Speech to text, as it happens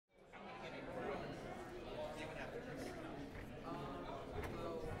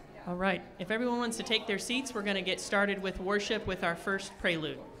All right, if everyone wants to take their seats, we're going to get started with worship with our first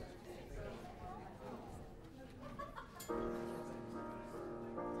prelude.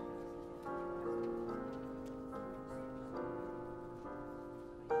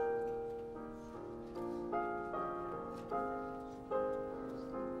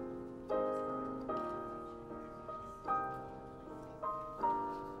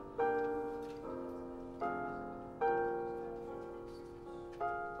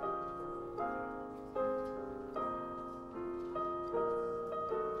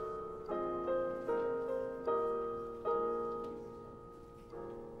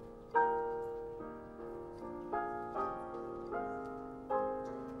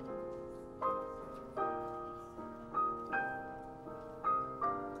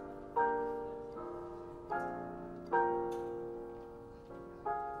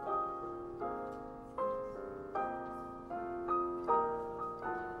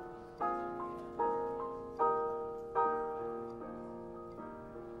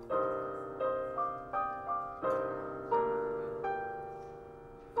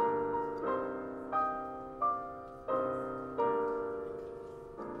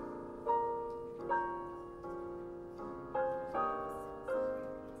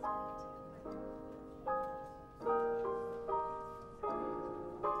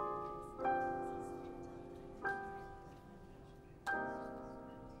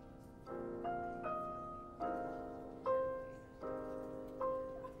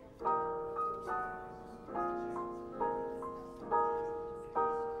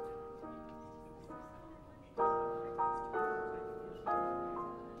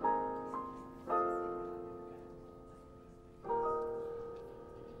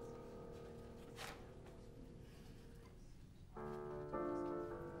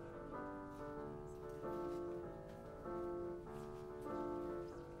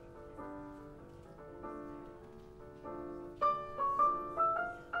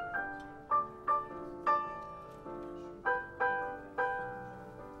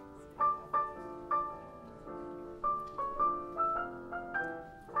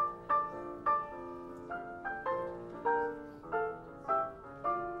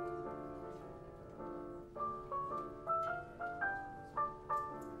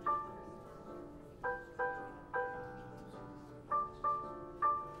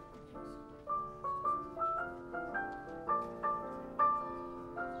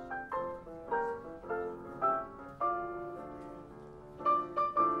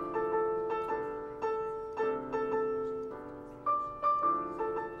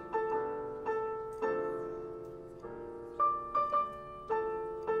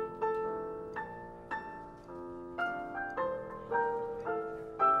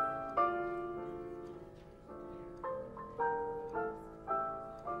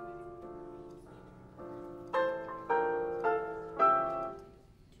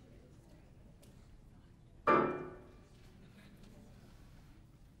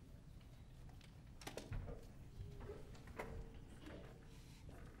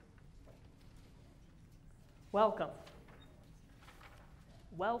 Welcome.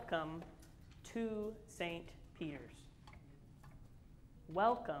 Welcome to St. Peter's.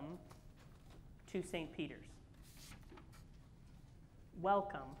 Welcome to St. Peter's.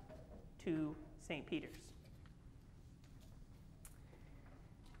 Welcome to St. Peter's.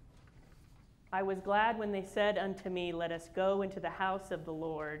 I was glad when they said unto me, let us go into the house of the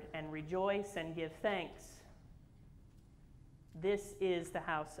Lord and rejoice and give thanks. This is the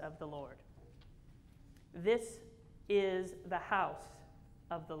house of the Lord. This is the house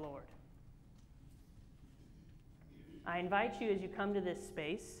of the Lord. I invite you as you come to this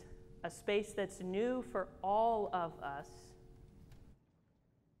space, a space that's new for all of us,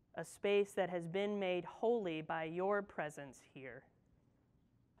 a space that has been made holy by your presence here,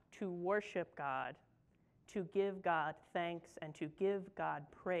 to worship God, to give God thanks and to give God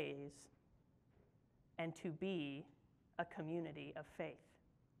praise, and to be a community of faith.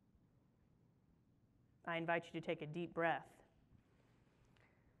 I invite you to take a deep breath,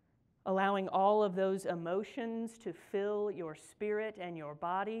 allowing all of those emotions to fill your spirit and your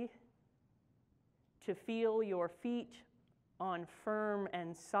body, to feel your feet on firm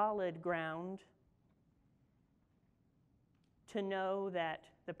and solid ground, to know that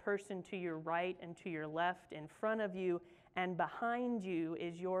the person to your right and to your left, in front of you and behind you,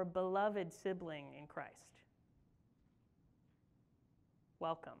 is your beloved sibling in Christ.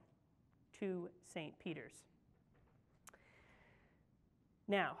 Welcome to St. Peter's.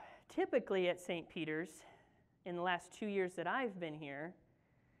 Now, typically at St. Peter's, in the last 2 years that I've been here,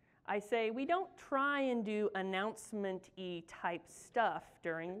 I say we don't try and do announcement-y type stuff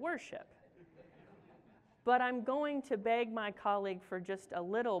during worship. But I'm going to beg my colleague for just a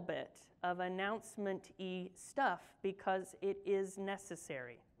little bit of announcement-y stuff because it is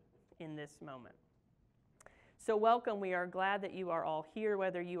necessary in this moment. So welcome, we are glad that you are all here,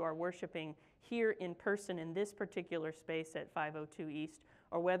 whether you are worshiping here in person in this particular space at 502 East,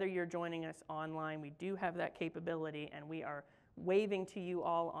 or whether you're joining us online. We do have that capability, and we are waving to you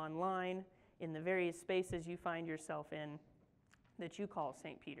all online in the various spaces you find yourself in that you call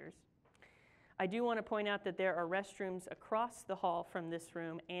St. Peter's. I do want to point out that there are restrooms across the hall from this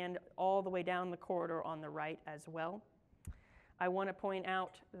room and all the way down the corridor on the right as well. I want to point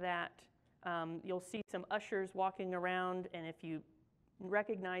out that you'll see some ushers walking around, and if you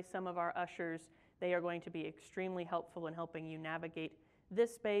recognize some of our ushers, they are going to be extremely helpful in helping you navigate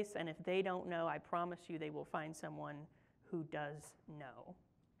this space, and if they don't know, I promise you they will find someone who does know.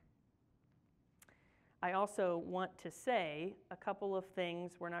 I also want to say a couple of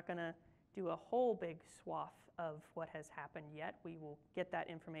things. We're not going to do a whole big swath of what has happened yet. We will get that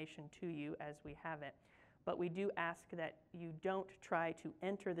information to you as we have it. But we do ask that you don't try to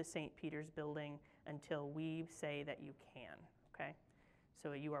enter the St. Peter's building until we say that you can, okay?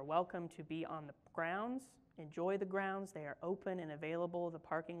 So you are welcome to be on the grounds, enjoy the grounds. They are open and available. The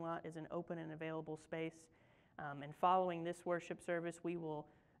parking lot is an open and available space. And following this worship service, we will,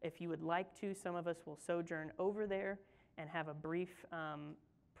 if you would like to, some of us will sojourn over there and have a brief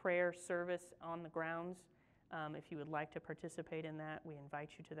prayer service on the grounds. If you would like to participate in that, we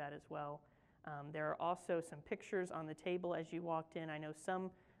invite you to that as well. There are also some pictures on the table as you walked in. I know some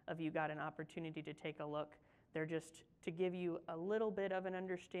of you got an opportunity to take a look. They're just to give you a little bit of an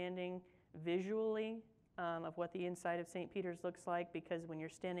understanding visually of what the inside of St. Peter's looks like, because when you're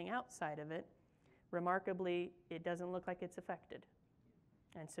standing outside of it, remarkably, it doesn't look like it's affected.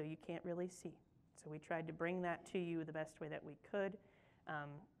 And so you can't really see. So we tried to bring that to you the best way that we could.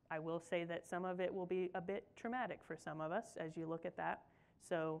 I will say that some of it will be a bit traumatic for some of us as you look at that.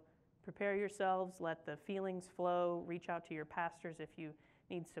 So prepare yourselves, let the feelings flow, reach out to your pastors if you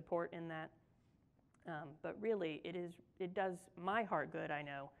need support in that. But really, it does my heart good, I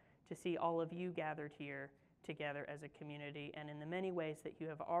know, to see all of you gathered here together as a community and in the many ways that you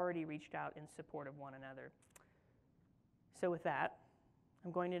have already reached out in support of one another. So with that,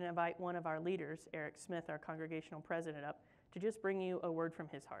 I'm going to invite one of our leaders, Eric Smith, our congregational president, up to just bring you a word from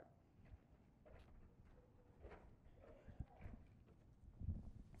his heart.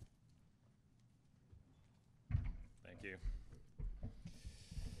 Thank you.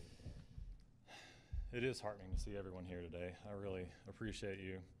 It is heartening to see everyone here today. I really appreciate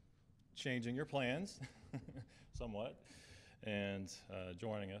you changing your plans somewhat and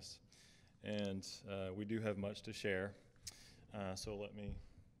joining us. And we do have much to share, so let me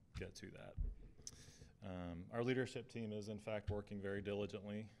get to that. Our leadership team is in fact working very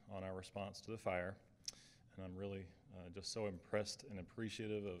diligently on our response to the fire, and I'm really just so impressed and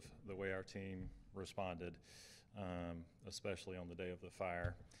appreciative of the way our team responded, especially on the day of the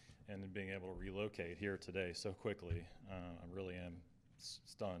fire, and being able to relocate here today so quickly. I really am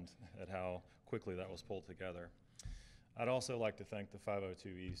stunned at how quickly that was pulled together. I'd also like to thank the 502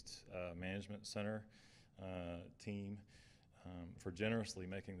 East Management Center team for generously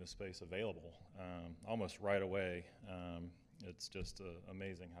making this space available almost right away. It's just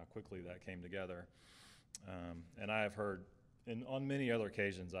amazing how quickly that came together. And I have heard, on many other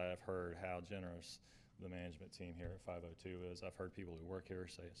occasions, I have heard how generous the management team here at 502 is. I've heard people who work here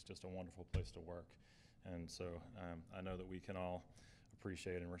say it's just a wonderful place to work. And so I know that we can all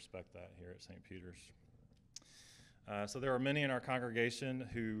appreciate and respect that here at St. Peter's. So there are many in our congregation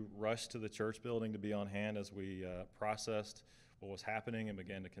who rushed to the church building to be on hand as we processed what was happening and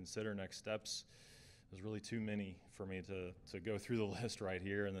began to consider next steps. There's really too many for me to go through the list right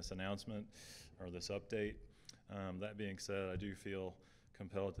here in this announcement or this update. That being said, I do feel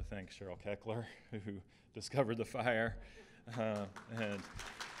compelled to thank Cheryl Keckler, who discovered the fire. And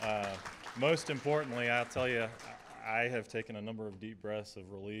most importantly, I'll tell you, I have taken a number of deep breaths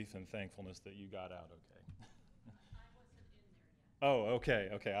of relief and thankfulness that you got out okay. Oh, okay,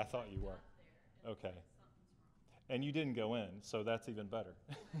 okay. I thought you were. Okay. And you didn't go in, so that's even better.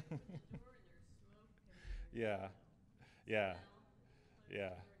 Yeah, yeah,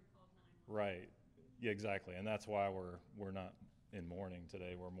 yeah. Right. Yeah, exactly. And that's why we're not in mourning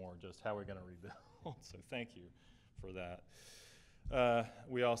today. We're more just how we're going to rebuild. So thank you for that.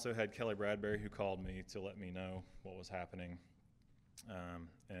 We also had Kelly Bradbury, who called me to let me know what was happening,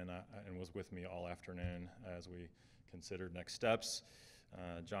 and was with me all afternoon as we considered next steps.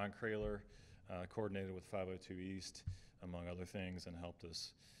 John Kraler coordinated with 502 East, among other things, and helped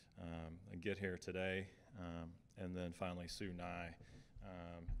us and get here today. And then finally Sue Nye,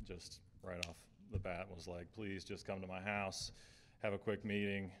 just right off the bat was like, please just come to my house, have a quick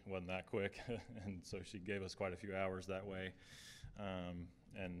meeting. Wasn't that quick. And so she gave us quite a few hours that way,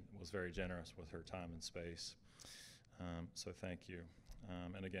 and was very generous with her time and space. So thank you.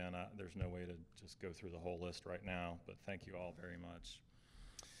 And again, there's no way to just go through the whole list right now, but thank you all very much.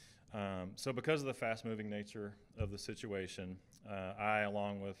 So because of the fast-moving nature of the situation, I,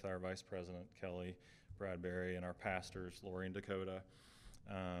 along with our Vice President, Kelly Bradbury, and our pastors, Lori and Dakota,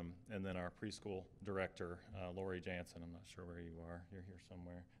 and then our preschool director, Lori Jansen. I'm not sure where you are. You're here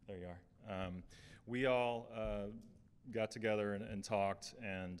somewhere. There you are. We all got together and talked,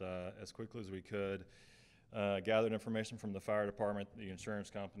 and as quickly as we could, gathered information from the fire department, the insurance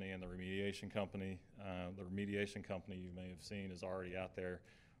company, and the remediation company. The remediation company, you may have seen, is already out there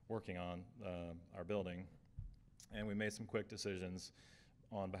working on our building. And we made some quick decisions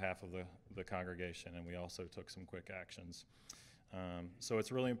on behalf of the congregation, and we also took some quick actions. So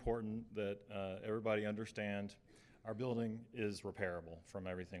it's really important that everybody understand our building is repairable from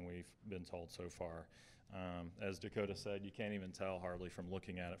everything we've been told so far. As Dakota said, you can't even tell hardly from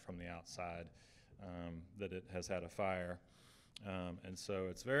looking at it from the outside that it has had a fire. And so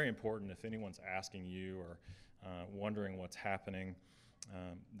it's very important, if anyone's asking you or wondering what's happening,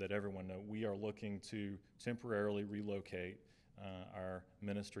 that everyone know we are looking to temporarily relocate our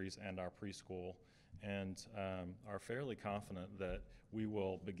ministries and our preschool, and are fairly confident that we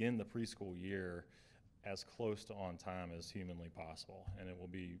will begin the preschool year as close to on time as humanly possible, and it will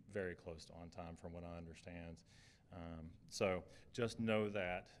be very close to on time from what I understand. So just know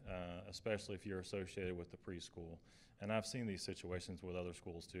that, especially if you're associated with the preschool. And I've seen these situations with other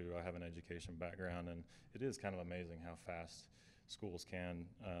schools too. I have an education background, and it is kind of amazing how fast schools can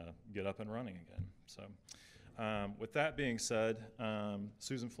get up and running again. So with that being said,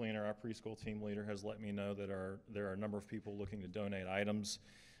 Susan Fleener, our preschool team leader, has let me know that there are a number of people looking to donate items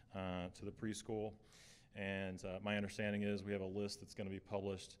to the preschool. And my understanding is we have a list that's going to be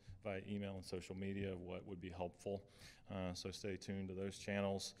published via email and social media of what would be helpful. So stay tuned to those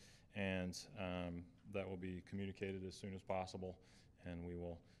channels, and that will be communicated as soon as possible, and we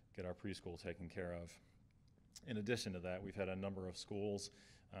will get our preschool taken care of. In addition to that, we've had a number of schools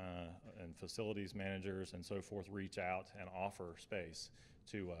and facilities managers and so forth reach out and offer space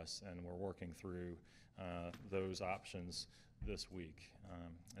to us, and we're working through those options this week.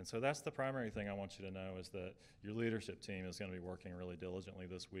 And so that's the primary thing I want you to know, is that your leadership team is going to be working really diligently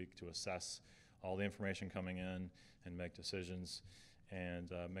this week to assess all the information coming in and make decisions,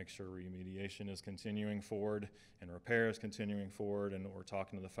 and make sure remediation is continuing forward and repair is continuing forward, and we're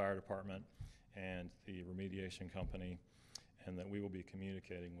talking to the fire department and the remediation company, and that we will be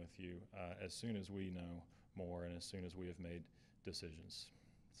communicating with you as soon as we know more and as soon as we have made decisions.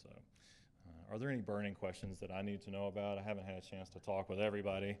 So are there any burning questions that I need to know about? I haven't had a chance to talk with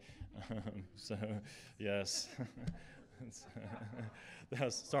everybody. So yes.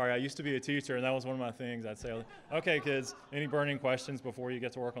 Sorry, I used to be a teacher, and that was one of my things. I'd say, okay, kids, any burning questions before you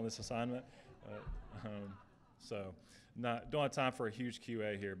get to work on this assignment? So don't have time for a huge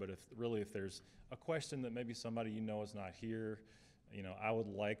QA here, but if there's a question that maybe somebody you know is not here, I would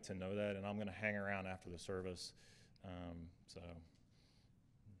like to know that, and I'm going to hang around after the service. So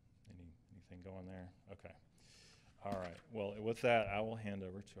anything going there? Okay. All right. Well, with that, I will hand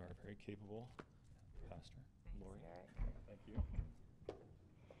over to our very capable pastor, Lori. Thank you.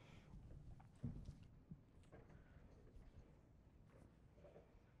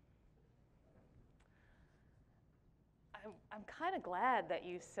 I'm kind of glad that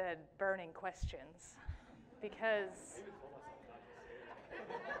you said burning questions, because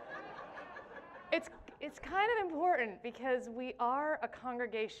it's kind of important, because we are a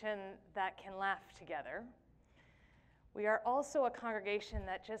congregation that can laugh together. We are also a congregation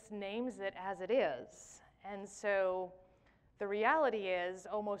that just names it as it is. And so the reality is,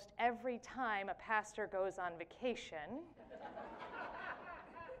 almost every time a pastor goes on vacation,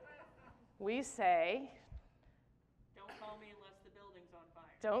 we say, "Don't call me unless the building's on fire."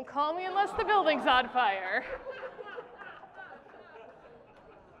 "Don't call me unless the building's on fire."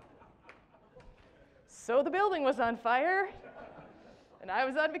 So the building was on fire, and I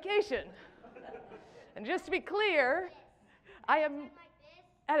was on vacation. And just to be clear, I am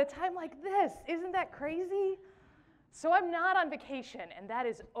at a time like this. Isn't that crazy? So I'm not on vacation, and that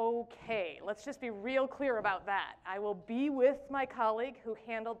is okay. Let's just be real clear about that. I will be with my colleague who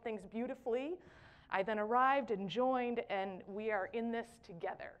handled things beautifully. I then arrived and joined, and we are in this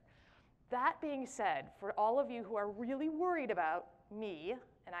together. That being said, for all of you who are really worried about me,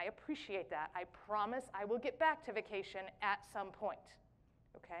 and I appreciate that, I promise I will get back to vacation at some point.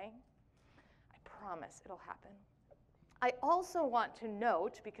 okay? I promise it'll happen. I also want to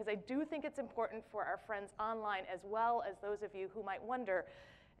note, because I do think it's important for our friends online as well as those of you who might wonder,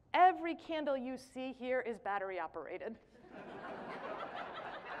 every candle you see here is battery operated.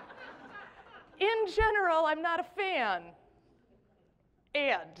 In general, I'm not a fan.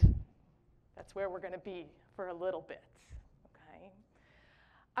 And that's where we're going to be for a little bit, okay?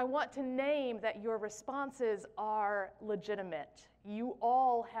 I want to name that your responses are legitimate. You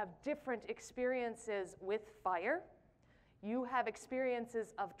all have different experiences with fire. You have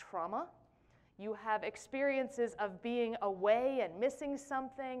experiences of trauma. You have experiences of being away and missing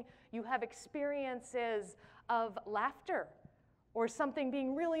something. You have experiences of laughter or something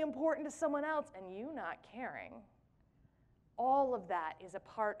being really important to someone else and you not caring. All of that is a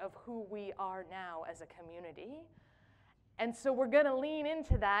part of who we are now as a community. And so we're going to lean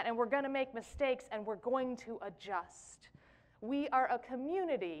into that, and we're going to make mistakes, and we're going to adjust. We are a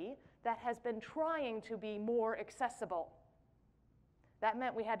community that has been trying to be more accessible. That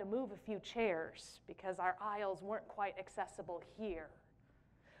meant we had to move a few chairs because our aisles weren't quite accessible here.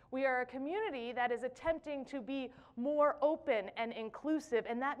 We are a community that is attempting to be more open and inclusive,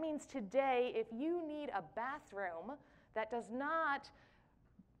 and that means today, if you need a bathroom that does not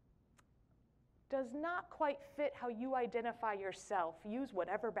quite fit how you identify yourself, use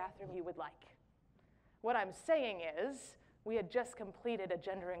whatever bathroom you would like. What I'm saying is, we had just completed a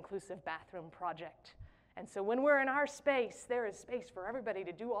gender-inclusive bathroom project. And so when we're in our space, there is space for everybody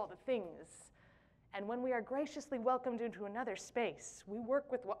to do all the things. And when we are graciously welcomed into another space, we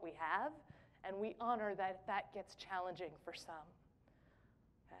work with what we have, and we honor that that gets challenging for some.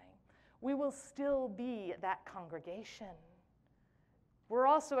 We will still be that congregation. We're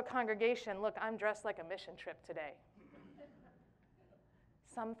also a congregation. Look, I'm dressed like a mission trip today.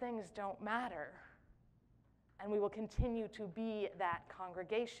 Some things don't matter. And we will continue to be that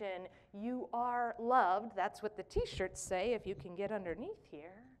congregation. You are loved. That's what the t-shirts say, if you can get underneath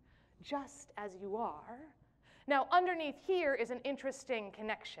here, just as you are. Now, underneath here is an interesting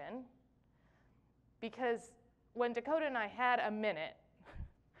connection, because when Dakota and I had a minute,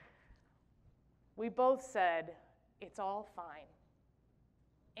 we both said, it's all fine.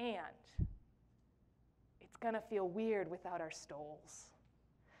 And it's going to feel weird without our stoles.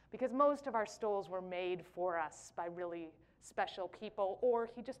 Because most of our stoles were made for us by really special people, or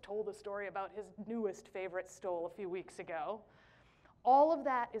he just told a story about his newest favorite stole a few weeks ago. All of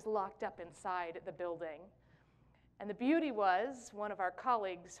that is locked up inside the building. And the beauty was, one of our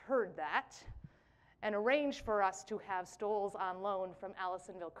colleagues heard that and arranged for us to have stoles on loan from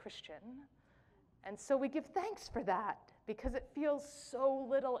Allisonville Christian. And so we give thanks for that, because it feels so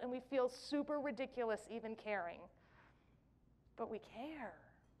little and we feel super ridiculous even caring. But we care.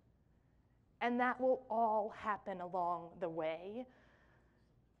 And that will all happen along the way.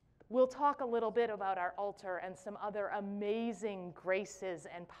 We'll talk a little bit about our altar and some other amazing graces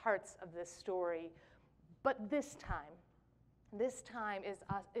and parts of this story. But this time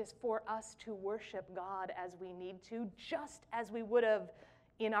is for us to worship God as we need to, just as we would have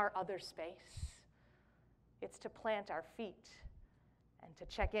in our other space. It's to plant our feet and to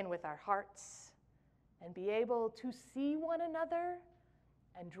check in with our hearts and be able to see one another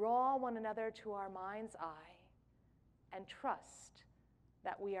and draw one another to our mind's eye and trust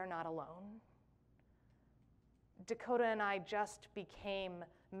that we are not alone. Dakota and I just became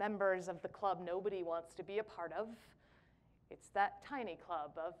members of the club nobody wants to be a part of. It's that tiny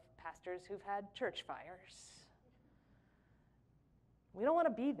club of pastors who've had church fires. We don't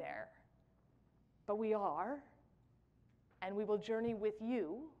want to be there. But we are, and we will journey with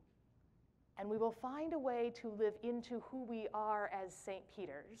you, and we will find a way to live into who we are as St.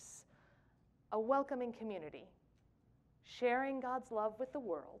 Peter's, a welcoming community, sharing God's love with the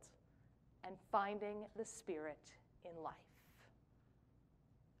world, and finding the Spirit in life.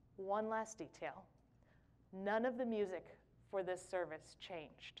 One last detail. None of the music for this service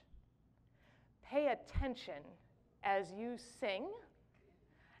changed. Pay attention as you sing.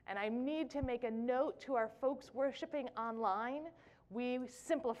 And I need to make a note to our folks worshiping online. We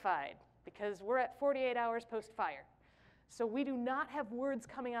simplified because we're at 48 hours post-fire. So we do not have words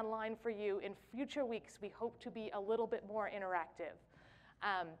coming online for you. In future weeks, we hope to be a little bit more interactive.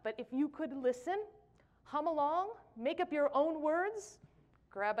 But if you could listen, hum along, make up your own words,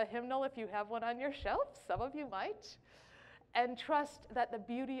 grab a hymnal if you have one on your shelf, some of you might, and trust that the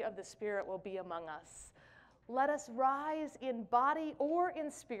beauty of the Spirit will be among us. Let us rise in body or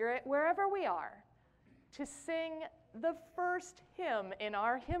in spirit, wherever we are, to sing the first hymn in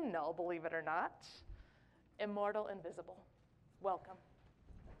our hymnal, believe it or not, Immortal Invisible. Welcome.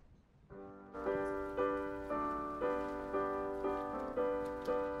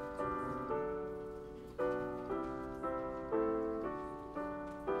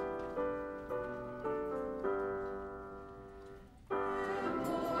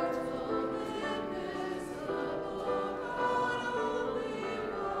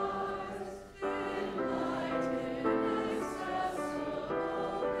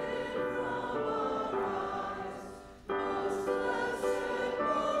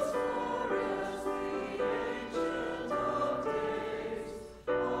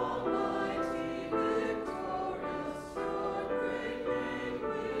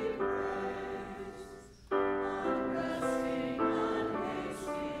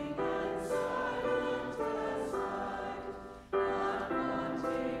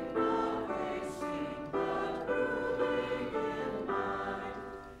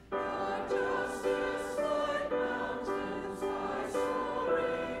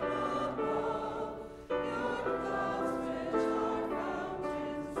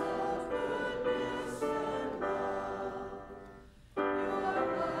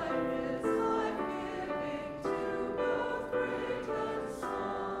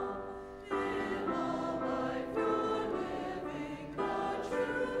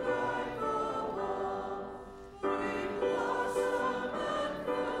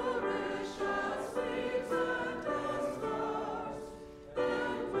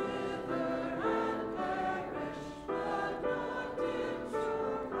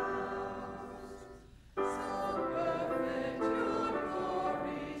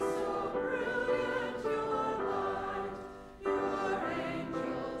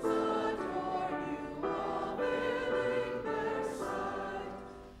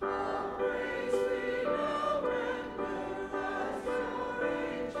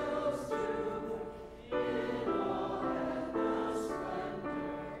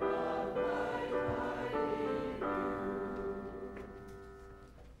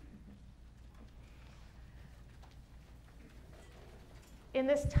 in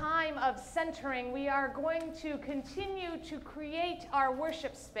this time of centering, we are going to continue to create our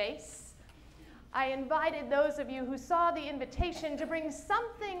worship space. I invited those of you who saw the invitation to bring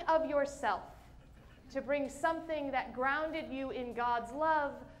something of yourself, to bring something that grounded you in God's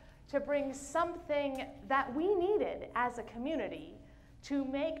love, to bring something that we needed as a community to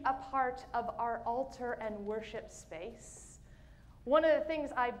make a part of our altar and worship space. One of the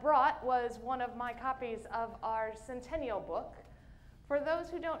things I brought was one of my copies of our centennial book. For those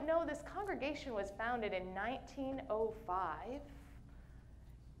who don't know, this congregation was founded in 1905.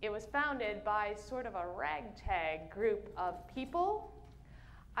 It was founded by sort of a ragtag group of people.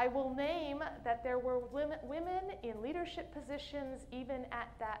 I will name that there were women in leadership positions even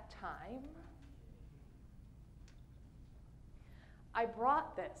at that time. I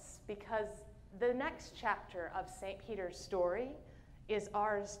brought this because the next chapter of St. Peter's story is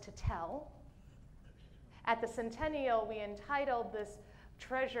ours to tell. At the centennial, we entitled this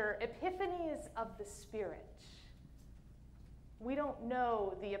treasure, Epiphanies of the Spirit. We don't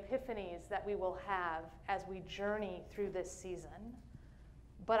know the epiphanies that we will have as we journey through this season,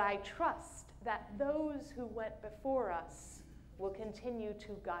 but I trust that those who went before us will continue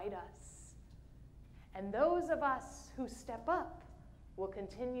to guide us. And those of us who step up will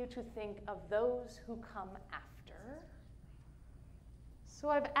continue to think of those who come after. So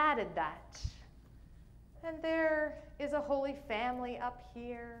I've added that. And there is a Holy Family up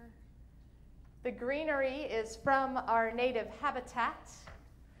here. The greenery is from our native habitat.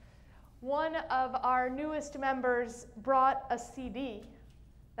 One of our newest members brought a CD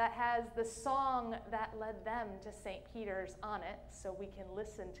that has the song that led them to St. Peter's on it, so we can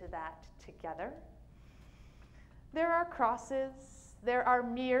listen to that together. There are crosses, there are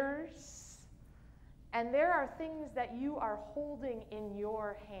mirrors, and there are things that you are holding in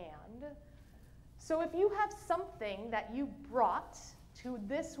your hand. So if you have something that you brought to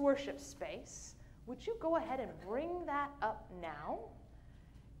this worship space, would you go ahead and bring that up now?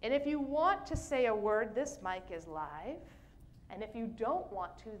 And if you want to say a word, this mic is live. And if you don't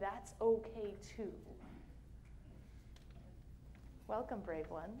want to, that's okay too. Welcome, brave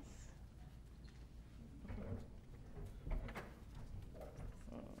ones.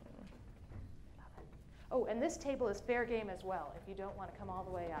 Oh, and this table is fair game as well, if you don't want to come all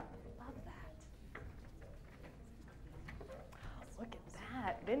the way up. Love that. Oh, look at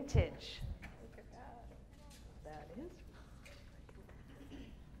that, vintage. Look at that. That is.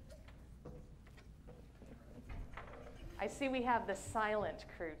 I see we have the silent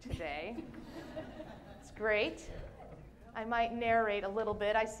crew today. It's great. I might narrate a little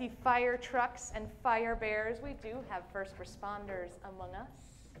bit. I see fire trucks and fire bears. We do have first responders among us.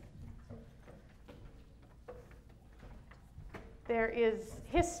 There is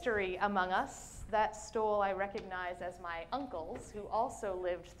history among us. That stole I recognize as my uncle's, who also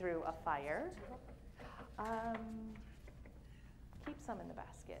lived through a fire. Keep some in the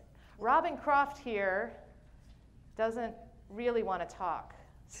basket. Robin Croft here doesn't really want to talk,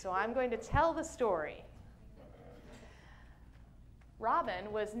 so I'm going to tell the story.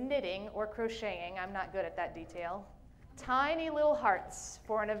 Robin was knitting or crocheting, I'm not good at that detail, tiny little hearts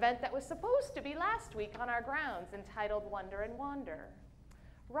for an event that was supposed to be last week on our grounds entitled Wonder and Wander.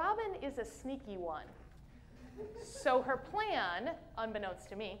 Robin is a sneaky one. So her plan, unbeknownst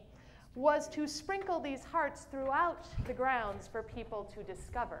to me, was to sprinkle these hearts throughout the grounds for people to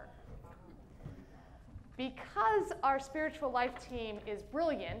discover. Because our spiritual life team is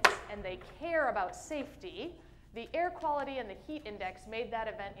brilliant and they care about safety, the air quality and the heat index made that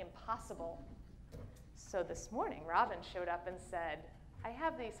event impossible. So this morning, Robin showed up and said, I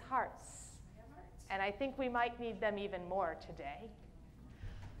have these hearts, and I think we might need them even more today.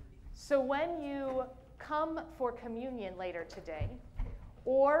 So when you come for communion later today,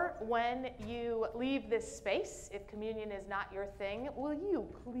 or when you leave this space, if communion is not your thing, will you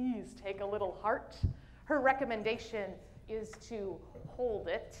please take a little heart? Her recommendation is to hold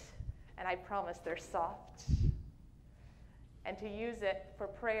it, and I promise they're soft, and to use it for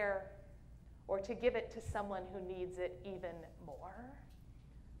prayer or to give it to someone who needs it even more.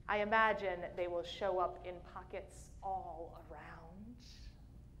 I imagine they will show up in pockets all around.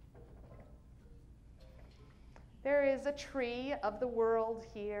 There is a tree of the world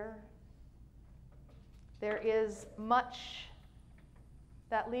here. There is much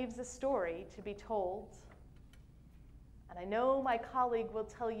that leaves a story to be told. And I know my colleague will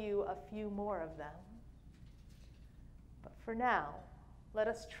tell you a few more of them. But for now, let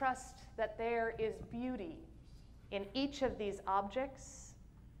us trust that there is beauty in each of these objects,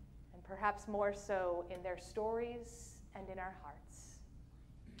 and perhaps more so in their stories and in our hearts.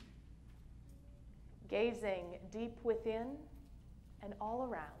 Gazing deep within, and all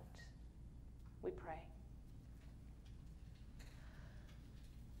around, we pray.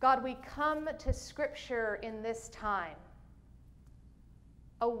 God, we come to Scripture in this time,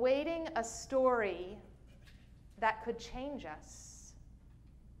 awaiting a story that could change us.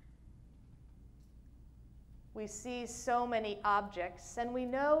 We see so many objects, and we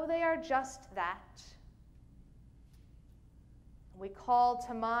know they are just that. We call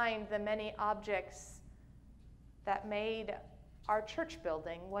to mind the many objects that made our church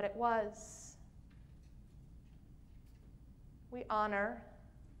building what it was. We honor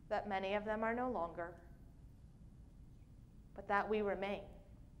that many of them are no longer, but that we remain.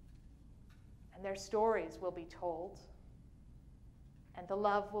 And their stories will be told, and the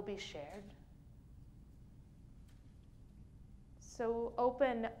love will be shared. So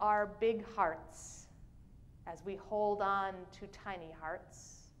open our big hearts as we hold on to tiny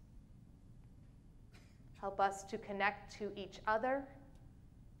hearts. Help us to connect to each other,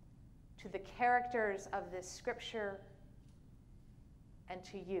 to the characters of this Scripture, and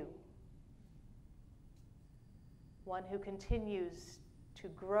to you, one who continues to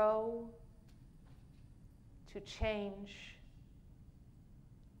grow, to change,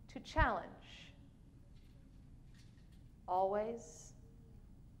 to challenge, always,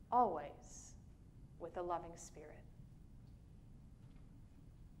 always with a loving Spirit.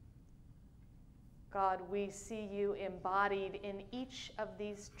 God, we see you embodied in each of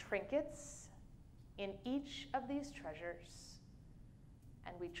these trinkets, in each of these treasures,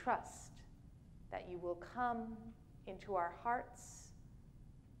 and we trust that you will come into our hearts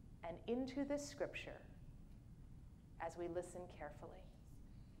and into this Scripture as we listen carefully.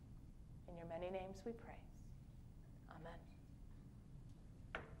 In your many names we pray. Amen.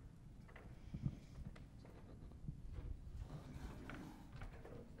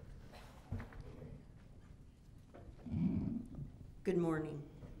 Good morning.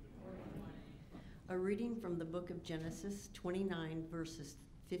 A reading from the book of Genesis 29, verses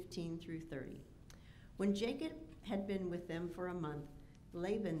 15 through 30. When Jacob had been with them for a month,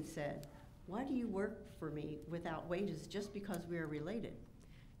 Laban said, "Why do you work for me without wages just because we are related?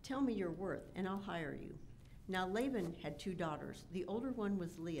 Tell me your worth, and I'll hire you." Now Laban had 2 daughters. The older one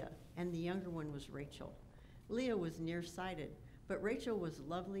was Leah, and the younger one was Rachel. Leah was nearsighted, but Rachel was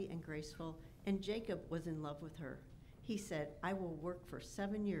lovely and graceful, and Jacob was in love with her. He said, "I will work for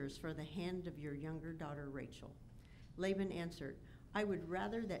 7 years for the hand of your younger daughter Rachel." Laban answered, "I would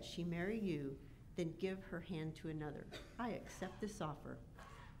rather that she marry you than give her hand to another. I accept this offer."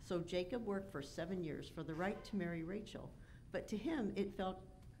 So Jacob worked for 7 years for the right to marry Rachel, but to him it felt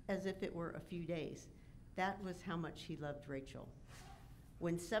as if it were a few days. That was how much he loved Rachel.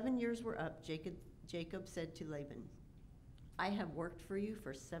 When 7 years were up, Jacob said to Laban, "I have worked for you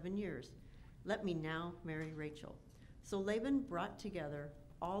for 7 years. Let me now marry Rachel." So Laban brought together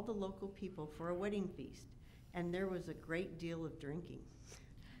all the local people for a wedding feast, and there was a great deal of drinking.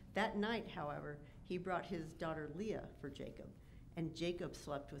 That night, however, he brought his daughter Leah for Jacob, and Jacob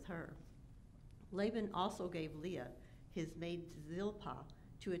slept with her. Laban also gave Leah his maid Zilpah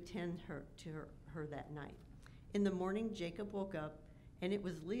to attend to her that night. In the morning, Jacob woke up, and it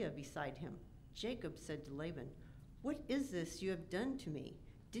was Leah beside him. Jacob said to Laban, "What is this you have done to me?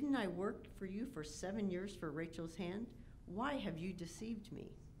 Didn't I work for you for 7 years for Rachel's hand? Why have you deceived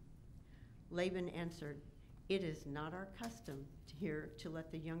me?" Laban answered, "It is not our custom here to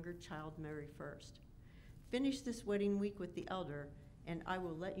let the younger child marry first. Finish this wedding week with the elder, and I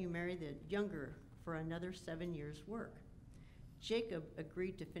will let you marry the younger for another 7 years' work." Jacob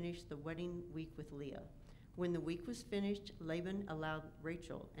agreed to finish the wedding week with Leah. When the week was finished, Laban allowed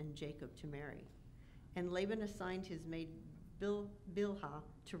Rachel and Jacob to marry. And Laban assigned his maid Bilhah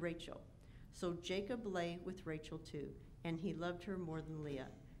to Rachel. So Jacob lay with Rachel too, and he loved her more than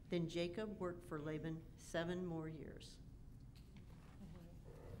Leah. Then Jacob worked for Laban 7 more years.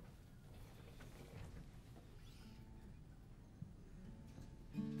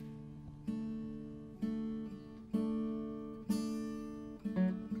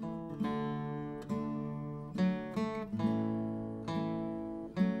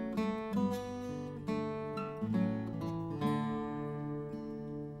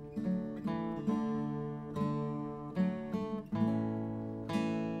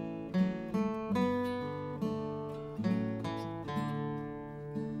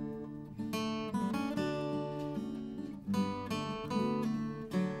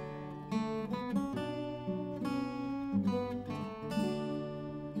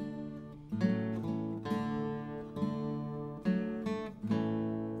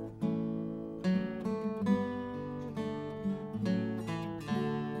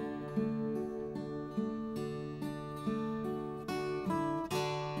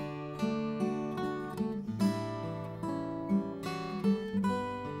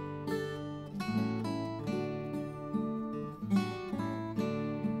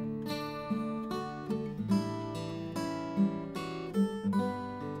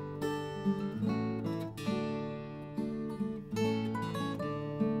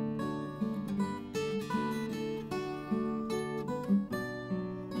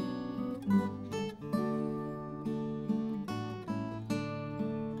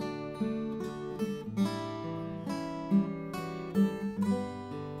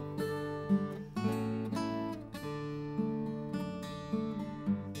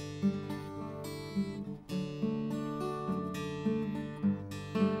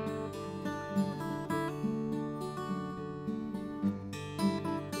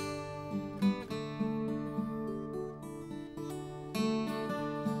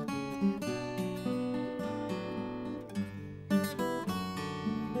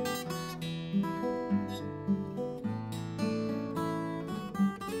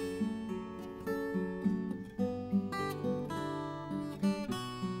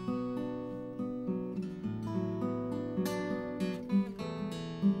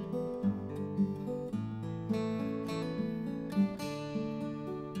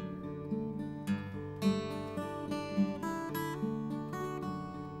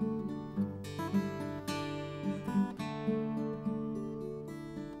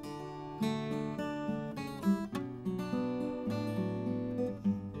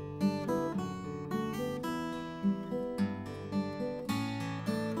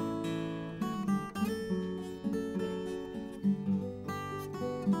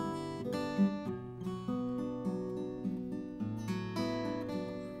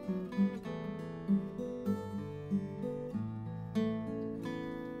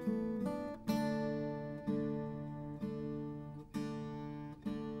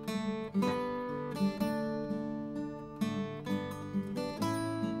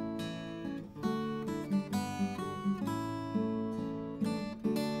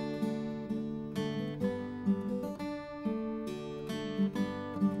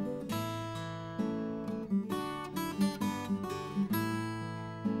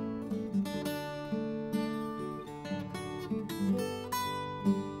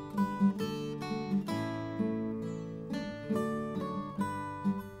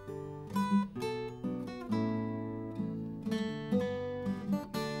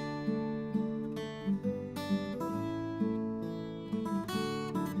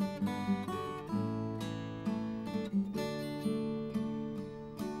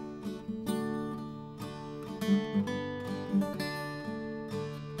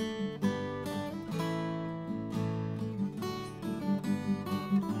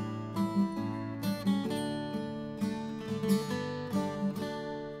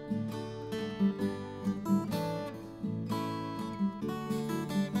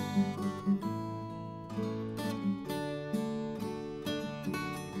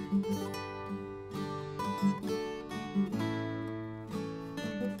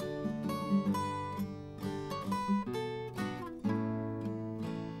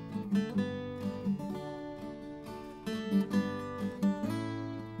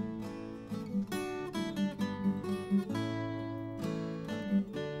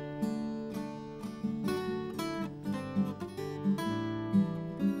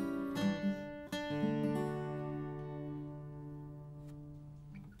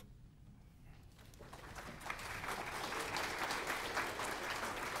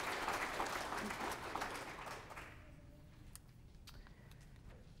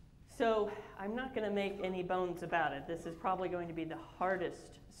 So I'm not going to make any bones about it. This is probably going to be the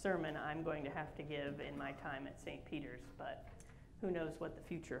hardest sermon I'm going to have to give in my time at St. Peter's, but who knows what the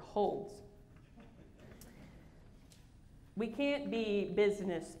future holds. We can't be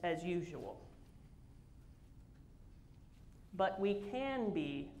business as usual, but we can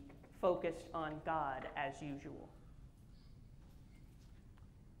be focused on God as usual.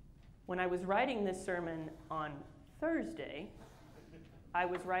 When I was writing this sermon on Thursday, I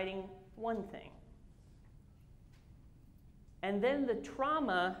was writing one thing. And then the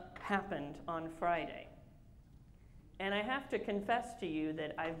trauma happened on Friday. And I have to confess to you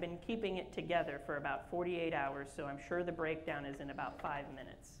that I've been keeping it together for about 48 hours, so I'm sure the breakdown is in about 5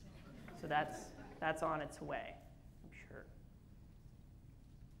 minutes. So that's on its way, I'm sure.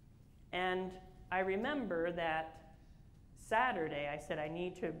 And I remember that Saturday I said I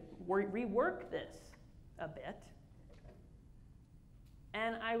need to rework this a bit.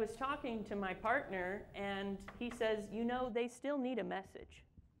 And I was talking to my partner, and he says, you know, they still need a message.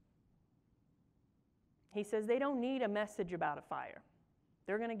 He says they don't need a message about a fire.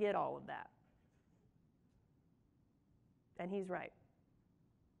 They're going to get all of that. And he's right.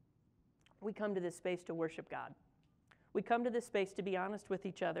 We come to this space to worship God. We come to this space to be honest with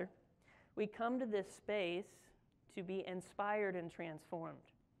each other. We come to this space to be inspired and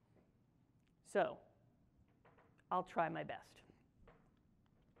transformed. So, I'll try my best.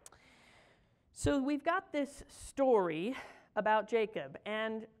 So we've got this story about Jacob,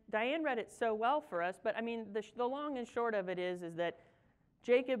 and Diane read it so well for us, but I mean, the long and short of it is that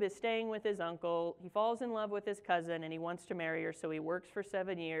Jacob is staying with his uncle, he falls in love with his cousin, and he wants to marry her, so he works for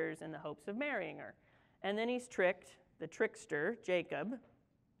 7 years in the hopes of marrying her. And then he's tricked, the trickster, Jacob,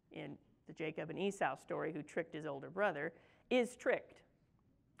 in the Jacob and Esau story, who tricked his older brother, is tricked.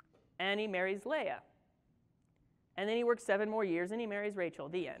 And he marries Leah. And then he works 7 more years, and he marries Rachel,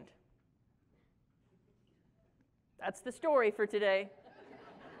 the end. That's the story for today.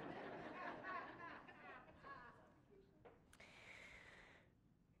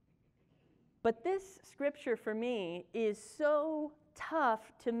 But this scripture for me is so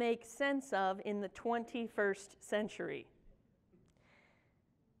tough to make sense of in the 21st century.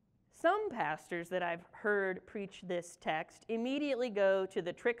 Some pastors that I've heard preach this text immediately go to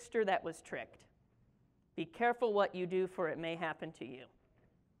the trickster that was tricked. Be careful what you do, for it may happen to you.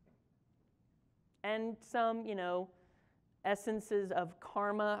 And some, essences of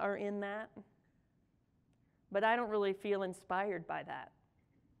karma are in that. But I don't really feel inspired by that.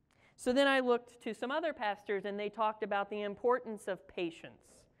 So then I looked to some other pastors, and they talked about the importance of patience.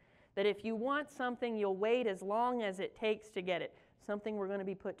 That if you want something, you'll wait as long as it takes to get it. Something we're going to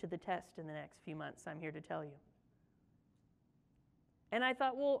be put to the test in the next few months, I'm here to tell you. And I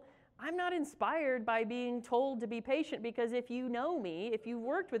thought, well, I'm not inspired by being told to be patient, because if you know me, if you've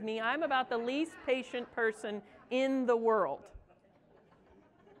worked with me, I'm about the least patient person in the world.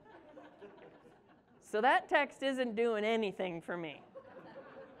 So that text isn't doing anything for me.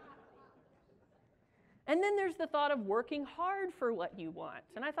 And then there's the thought of working hard for what you want.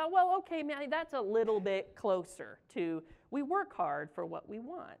 And I thought, well, okay, that's a little bit closer to we work hard for what we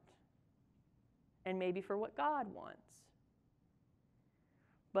want. And maybe for what God wants.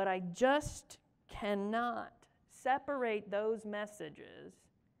 But I just cannot separate those messages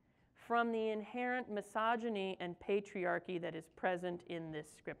from the inherent misogyny and patriarchy that is present in this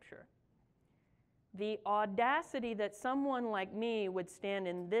scripture. The audacity that someone like me would stand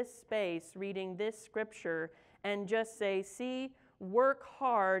in this space reading this scripture and just say, see, work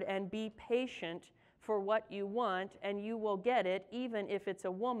hard and be patient for what you want, and you will get it, even if it's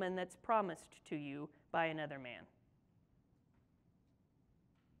a woman that's promised to you by another man.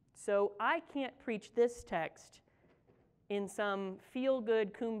 So I can't preach this text in some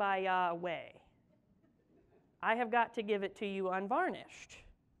feel-good kumbaya way. I have got to give it to you unvarnished.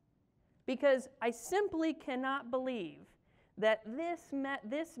 Because I simply cannot believe that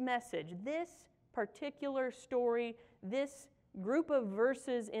this message, this particular story, this group of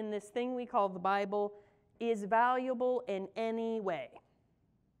verses in this thing we call the Bible is valuable in any way.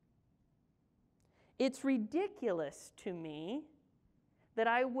 It's ridiculous to me that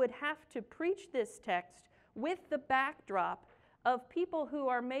I would have to preach this text with the backdrop of people who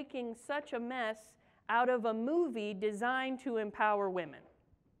are making such a mess out of a movie designed to empower women.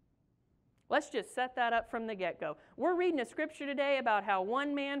 Let's just set that up from the get-go. We're reading a scripture today about how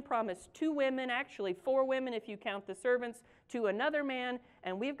one man promised 2 women, actually 4 women if you count the servants, to another man,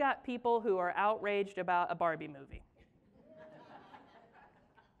 and we've got people who are outraged about a Barbie movie.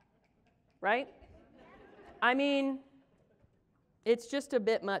 Right? I mean, it's just a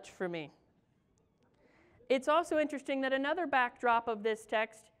bit much for me. It's also interesting that another backdrop of this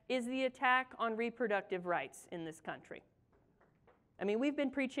text is the attack on reproductive rights in this country. I mean, we've been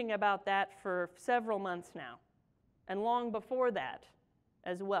preaching about that for several months now, and long before that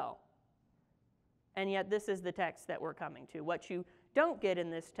as well. And yet this is the text that we're coming to. What you don't get in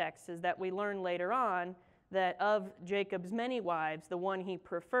this text is that we learn later on that of Jacob's many wives, the one he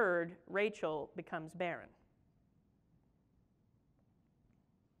preferred, Rachel, becomes barren.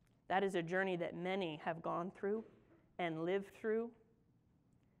 That is a journey that many have gone through and lived through.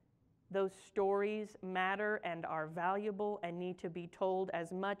 Those stories matter and are valuable and need to be told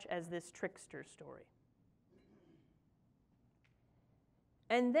as much as this trickster story.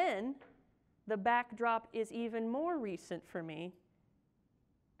 And then the backdrop is even more recent for me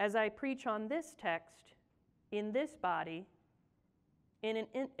as I preach on this text in this body in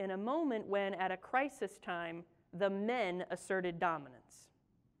a moment when, at a crisis time, the men asserted dominance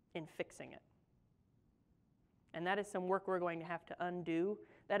in fixing it. And that is some work we're going to have to undo.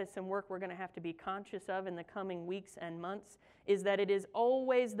 That is some work we're going to have to be conscious of in the coming weeks and months, is that it is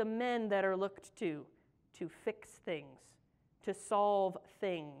always the men that are looked to fix things, to solve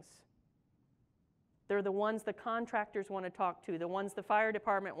things. They're the ones the contractors want to talk to, the ones the fire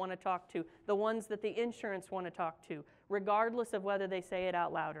department want to talk to, the ones that the insurance want to talk to, regardless of whether they say it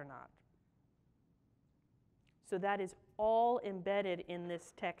out loud or not. So that is all embedded in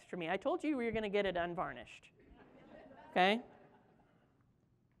this text for me. I told you we were going to get it unvarnished. Okay?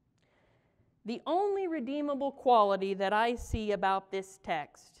 The only redeemable quality that I see about this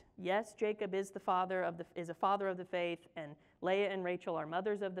text, yes, Jacob is a father of the faith, and Leah and Rachel are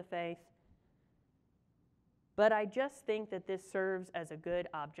mothers of the faith, but I just think that this serves as a good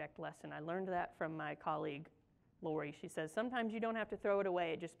object lesson. I learned that from my colleague, Lori. She says, sometimes you don't have to throw it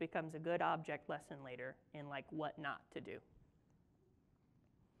away. It just becomes a good object lesson later in like what not to do.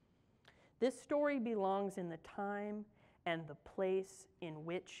 This story belongs in the time and the place in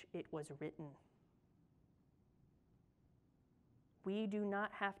which it was written. We do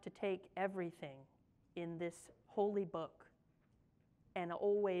not have to take everything in this holy book and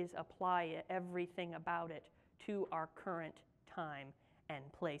always apply everything about it to our current time and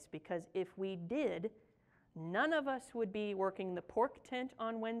place, because if we did, none of us would be working the pork tent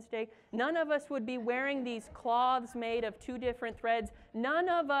on Wednesday. None of us would be wearing these cloths made of 2 different threads. None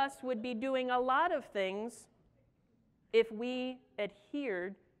of us would be doing a lot of things if we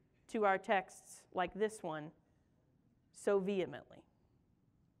adhered to our texts like this one so vehemently.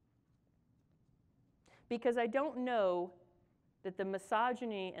 Because I don't know that the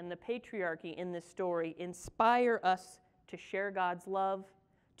misogyny and the patriarchy in this story inspire us to share God's love,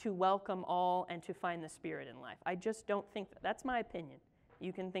 to welcome all, and to find the Spirit in life. I just don't think that. That's my opinion.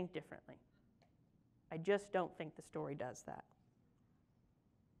 You can think differently. I just don't think the story does that.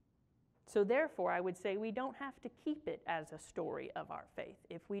 So therefore, I would say we don't have to keep it as a story of our faith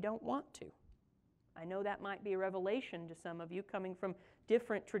if we don't want to. I know that might be a revelation to some of you coming from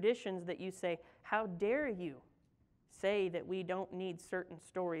different traditions that you say, how dare you say that we don't need certain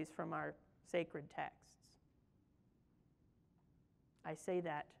stories from our sacred texts? I say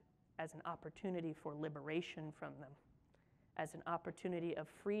that as an opportunity for liberation from them, as an opportunity of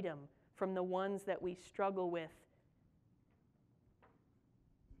freedom from the ones that we struggle with.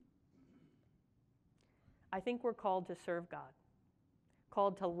 I think we're called to serve God,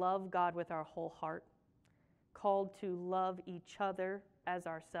 called to love God with our whole heart, called to love each other as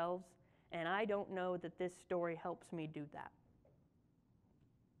ourselves, and I don't know that this story helps me do that.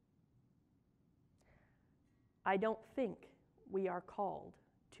 I don't think we are called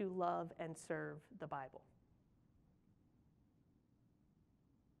to love and serve the Bible.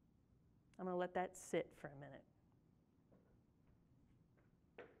 I'm going to let that sit for a minute.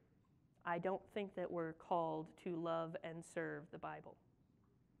 I don't think that we're called to love and serve the Bible.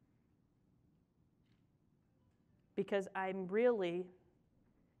 Because I'm really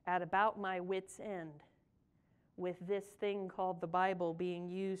at about my wit's end with this thing called the Bible being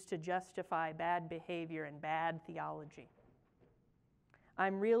used to justify bad behavior and bad theology.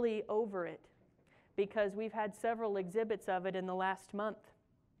 I'm really over it because we've had several exhibits of it in the last month.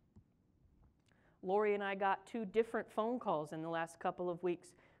 Lori and I got 2 different phone calls in the last couple of weeks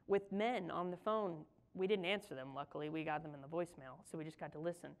with men on the phone. We didn't answer them, luckily. We got them in the voicemail, so we just got to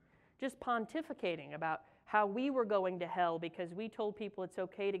listen. Just pontificating about how we were going to hell because we told people it's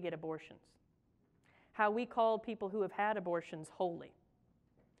okay to get abortions. How we called people who have had abortions holy.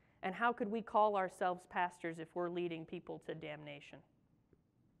 And how could we call ourselves pastors if we're leading people to damnation?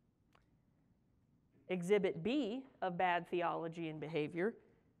 Exhibit B of bad theology and behavior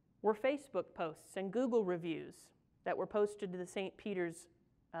were Facebook posts and Google reviews that were posted to the St. Peter's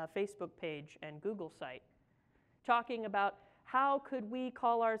Facebook page and Google site, talking about How could we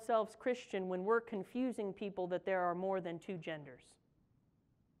call ourselves Christian when we're confusing people that there are more than two genders?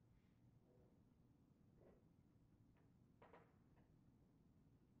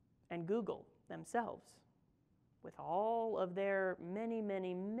 And Google themselves, with all of their many,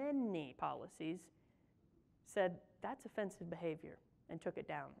 many, many policies, said that's offensive behavior and took it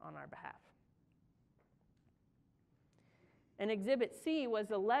down on our behalf. And Exhibit C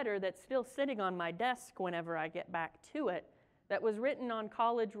was a letter that's still sitting on my desk whenever I get back to it, that was written on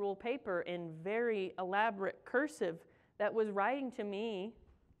college rule paper in very elaborate cursive, that was writing to me,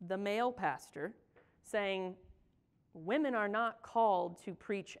 the male pastor, saying, women are not called to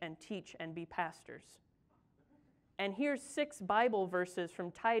preach and teach and be pastors. And here's 6 Bible verses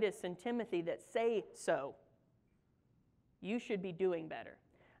from Titus and Timothy that say so. You should be doing better.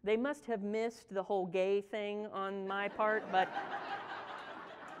 They must have missed the whole gay thing on my part, but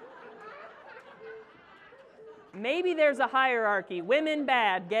maybe there's a hierarchy. Women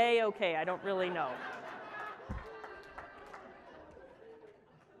bad, gay okay, I don't really know.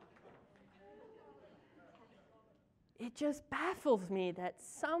 It just baffles me that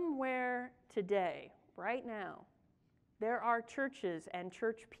somewhere today, right now, there are churches and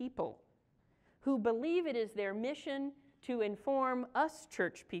church people who believe it is their mission to inform us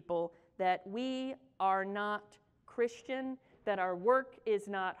church people that we are not Christian, that our work is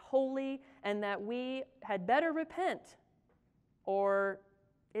not holy, and that we had better repent, or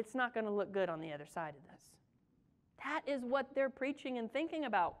it's not going to look good on the other side of this. That is what they're preaching and thinking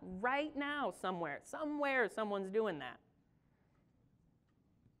about right now somewhere. Somewhere someone's doing that.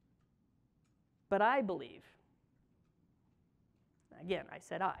 But I believe, again, I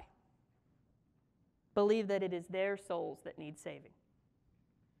said I, believe that it is their souls that need saving.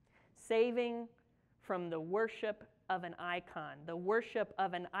 Saving from the worship of an icon, the worship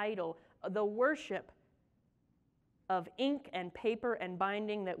of an idol, the worship of ink and paper and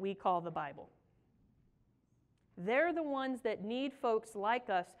binding that we call the Bible. They're the ones that need folks like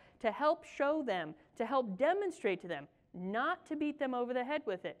us to help show them, to help demonstrate to them, not to beat them over the head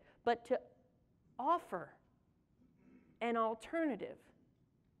with it, but to offer an alternative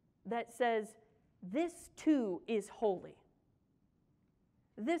that says, this too is holy.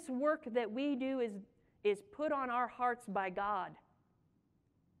 This work that we do is put on our hearts by God.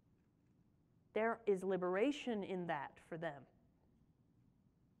 There is liberation in that for them.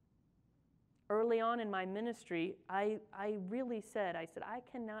 Early on in my ministry, I really said, I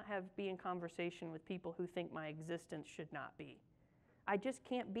cannot be in conversation with people who think my existence should not be. I just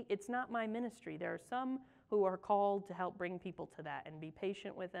can't be. It's not my ministry. There are some who are called to help bring people to that and be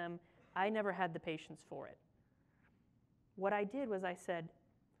patient with them. I never had the patience for it. What I did was I said,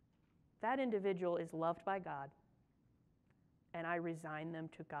 that individual is loved by God, and I resign them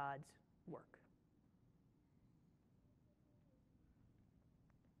to God's work.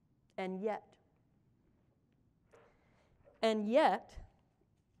 And yet,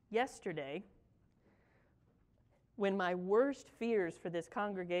 yesterday, when my worst fears for this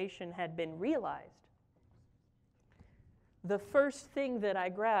congregation had been realized, the first thing that I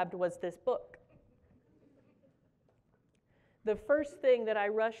grabbed was this book. The first thing that I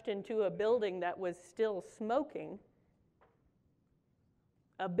rushed into a building that was still smoking,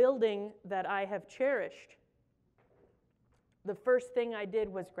 a building that I have cherished, the first thing I did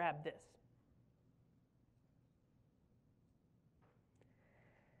was grab this.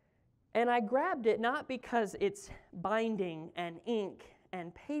 And I grabbed it not because it's binding and ink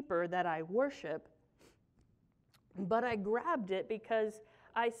and paper that I worship, but I grabbed it because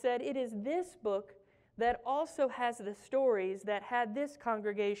I said it is this book that also has the stories that had this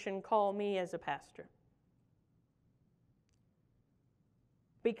congregation call me as a pastor.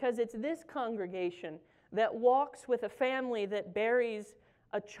 Because it's this congregation that walks with a family that buries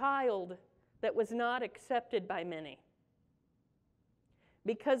a child that was not accepted by many.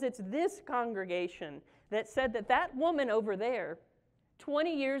 Because it's this congregation that said that that woman over there,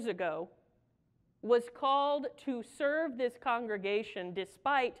 20 years ago, was called to serve this congregation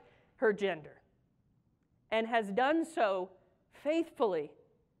despite her gender, and has done so faithfully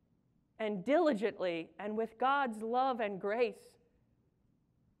and diligently and with God's love and grace.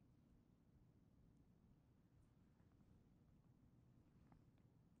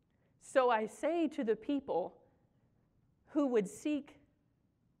 So I say to the people who would seek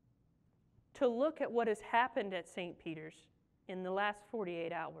to look at what has happened at St. Peter's in the last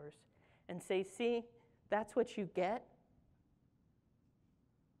 48 hours and say, see, that's what you get?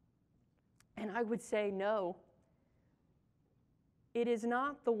 And I would say, no. It is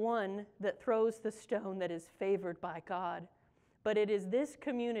not the one that throws the stone that is favored by God, but it is this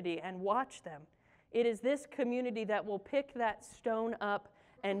community, and watch them. It is this community that will pick that stone up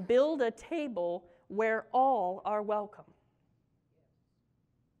and build a table where all are welcome.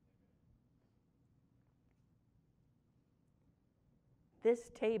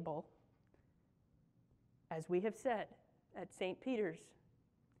 This table, as we have said at St. Peter's,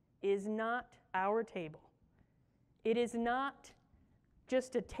 is not our table. It is not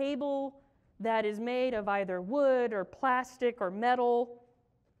just a table that is made of either wood or plastic or metal.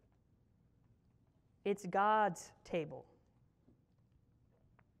 It's God's table.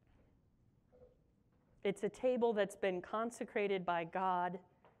 It's a table that's been consecrated by God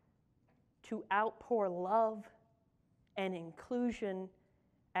to outpour love and inclusion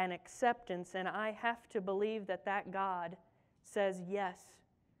and acceptance. And I have to believe that that God says, yes,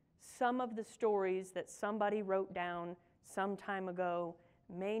 some of the stories that somebody wrote down some time ago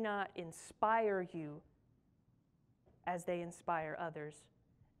may not inspire you as they inspire others,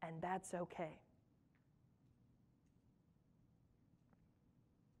 and that's okay.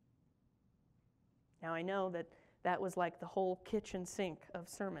 Now, I know that that was like the whole kitchen sink of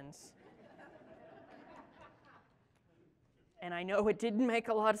sermons. And I know it didn't make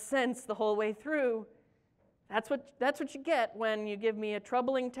a lot of sense the whole way through. That's what you get when you give me a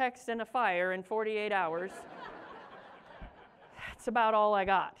troubling text and a fire in 48 hours. That's about all I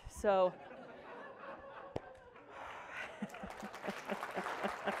got. So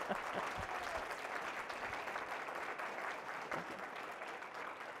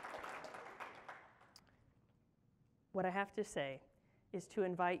what I have to say is to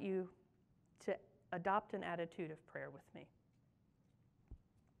invite you to adopt an attitude of prayer with me.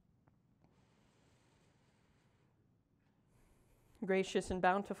 Gracious and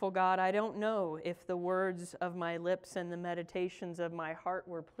bountiful God, I don't know if the words of my lips and the meditations of my heart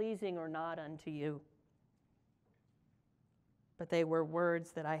were pleasing or not unto you. But they were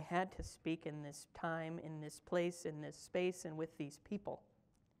words that I had to speak in this time, in this place, in this space, and with these people.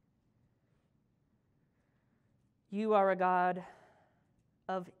 You are a God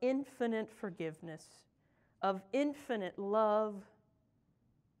of infinite forgiveness, of infinite love,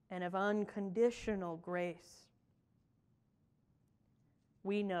 and of unconditional grace.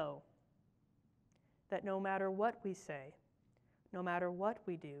 We know that no matter what we say, no matter what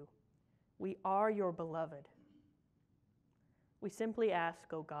we do, we are your beloved. We simply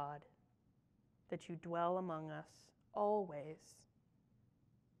ask, O God, that you dwell among us always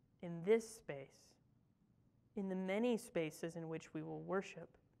in this space, in the many spaces in which we will worship,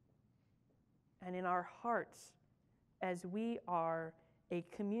 and in our hearts as we are a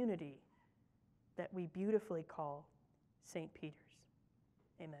community that we beautifully call St. Peter's.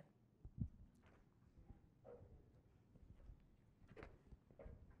 Amen.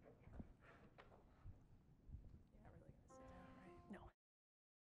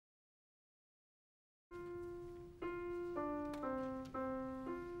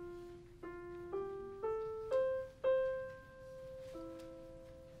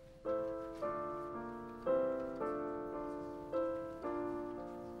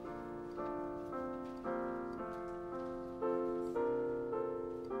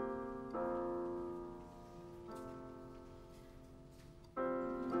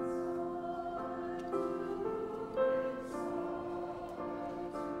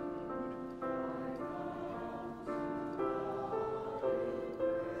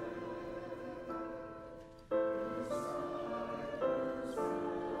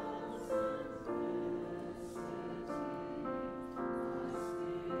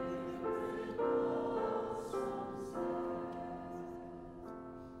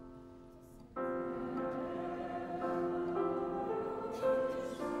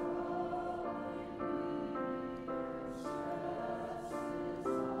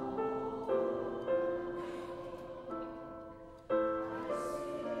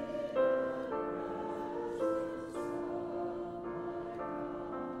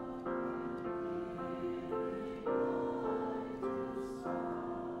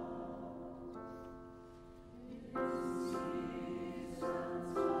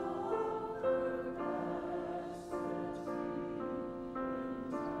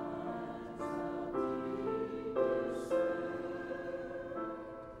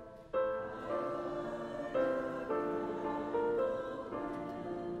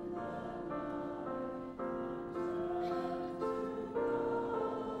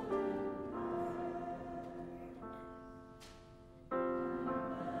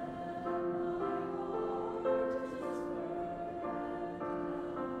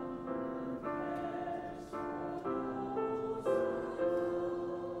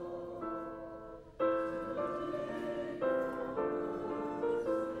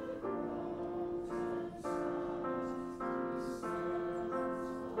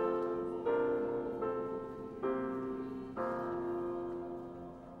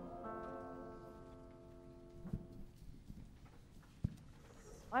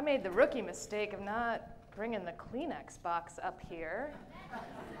 I made the rookie mistake of not bringing the Kleenex box up here.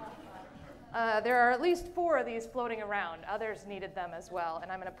 There are at least 4 of these floating around. Others needed them as well,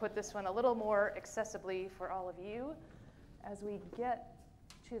 and I'm going to put this one a little more accessibly for all of you as we get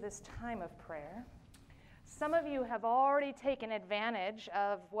to this time of prayer. Some of you have already taken advantage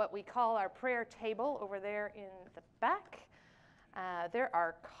of what we call our prayer table over there in the back. There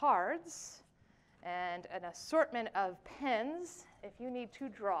are cards and an assortment of pens if you need to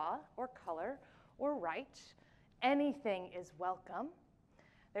draw or color or write. Anything is welcome.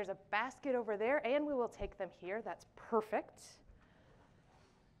 There's a basket over there, and we will take them here. That's perfect.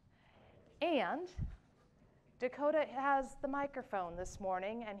 And Dakota has the microphone this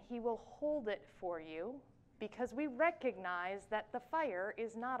morning, and he will hold it for you because we recognize that the fire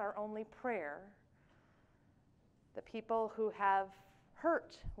is not our only prayer. The people who have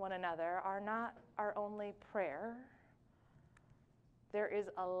hurt one another are not our only prayer. There is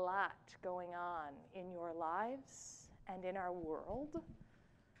a lot going on in your lives and in our world.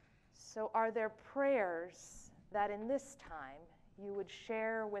 So are there prayers that in this time you would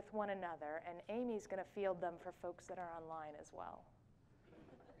share with one another? And Amy's going to field them for folks that are online as well.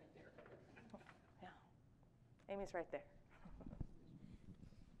 Yeah, Amy's right there.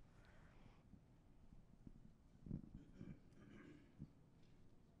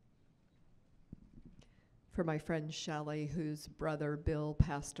 For my friend Shelley, whose brother Bill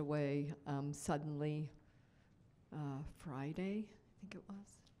passed away suddenly Friday, I think it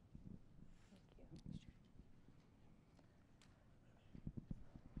was.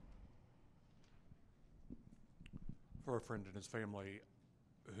 For a friend and his family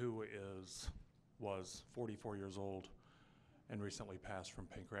who was 44 years old and recently passed from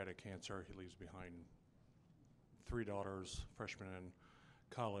pancreatic cancer. He leaves behind 3 daughters, freshmen in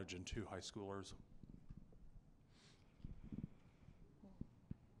college, and 2 high schoolers.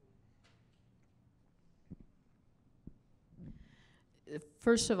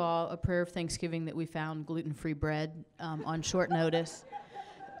 First of all, a prayer of thanksgiving that we found gluten-free bread on short notice.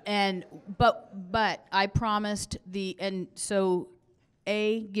 But I promised give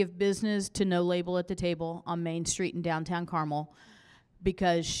business to No Label at the Table on Main Street in downtown Carmel,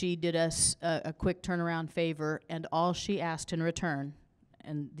 because she did us a quick turnaround favor, and all she asked in return,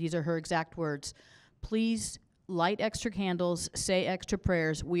 and these are her exact words, please light extra candles, say extra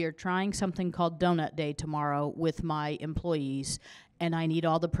prayers. We are trying something called Donut Day tomorrow with my employees, and I need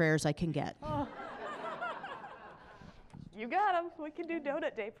all the prayers I can get. Oh. You got them. We can do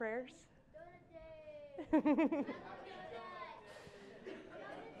Donut Day prayers. Donut Day.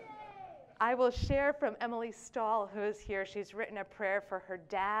 I will share from Emily Stahl, who is here. She's written a prayer for her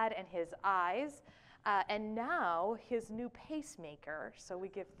dad and his eyes, and now his new pacemaker. So we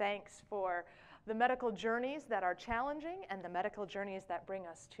give thanks for the medical journeys that are challenging and the medical journeys that bring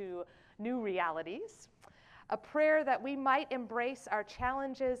us to new realities. A prayer that we might embrace our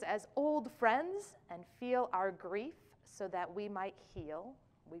challenges as old friends and feel our grief so that we might heal.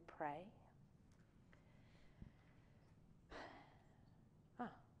 We pray.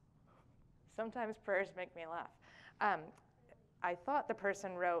 Sometimes prayers make me laugh. I thought the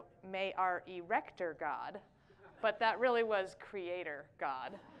person wrote, may our erector God, but that really was creator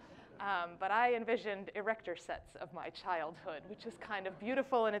God. But I envisioned erector sets of my childhood, which is kind of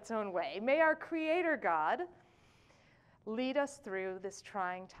beautiful in its own way. May our creator God lead us through this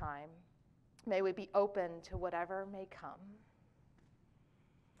trying time. May we be open to whatever may come.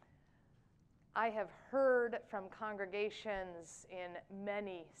 I have heard from congregations in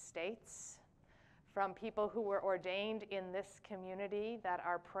many states, from people who were ordained in this community that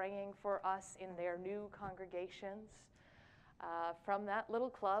are praying for us in their new congregations, from that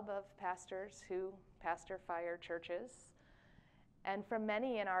little club of pastors who pastor fire churches, and from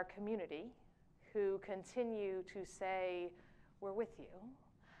many in our community who continue to say, we're with you.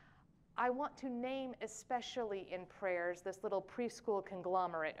 I want to name especially in prayers this little preschool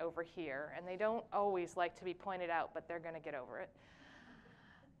conglomerate over here, and they don't always like to be pointed out, but they're going to get over it.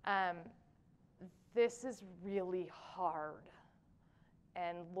 This is really hard.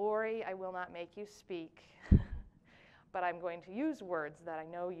 And Lori, I will not make you speak, but I'm going to use words that I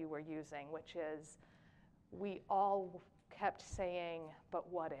know you were using, which is, we all kept saying,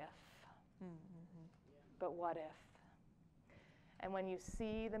 but what if? Mm-hmm. But what if? And when you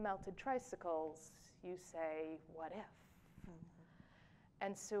see the melted tricycles, you say, what if? Mm-hmm.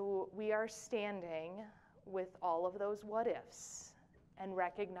 And so we are standing with all of those what ifs and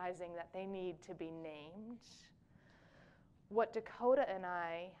recognizing that they need to be named. What Dakota and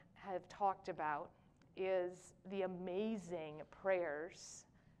I have talked about is the amazing prayers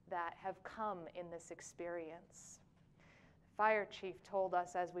that have come in this experience. fire chief told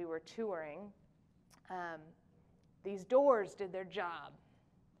us as we were touring, these doors did their job.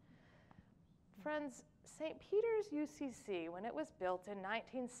 Friends, St. Peter's UCC, when it was built in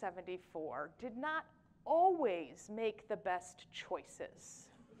 1974, did not always make the best choices.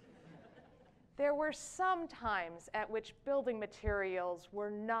 There were some times at which building materials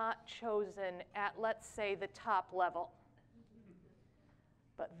were not chosen at, let's say, the top level.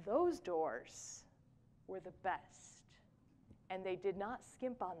 But those doors were the best, and they did not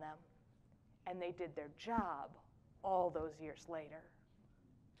skimp on them, and they did their job all those years later.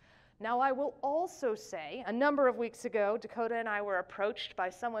 Now, I will also say, a number of weeks ago, Dakota and I were approached by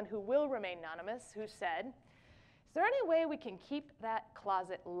someone who will remain anonymous, who said, "Is there any way we can keep that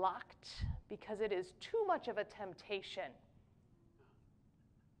closet locked because it is too much of a temptation?"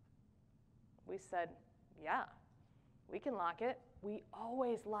 We said, "Yeah, we can lock it. We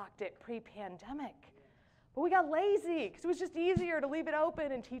always locked it pre-pandemic. But we got lazy because it was just easier to leave it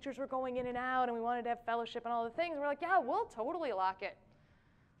open and teachers were going in and out and we wanted to have fellowship and all the things. And we're like, yeah, we'll totally lock it."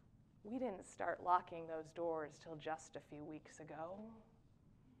 We didn't start locking those doors till just a few weeks ago.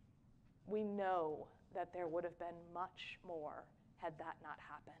 We know that there would have been much more had that not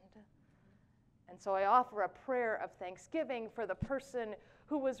happened. And so I offer a prayer of thanksgiving for the person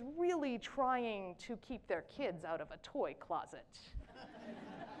who was really trying to keep their kids out of a toy closet,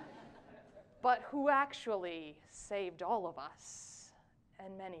 but who actually saved all of us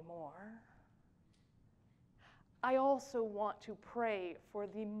and many more. I also want to pray for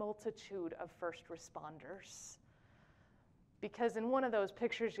the multitude of first responders, because in one of those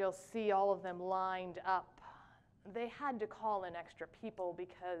pictures you'll see all of them lined up. They had to call in extra people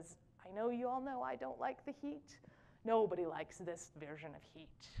because I know you all know I don't like the heat. Nobody likes this version of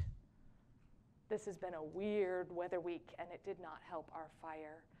heat. This has been a weird weather week and it did not help our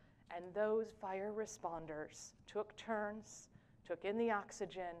fire. And those fire responders took turns, took in the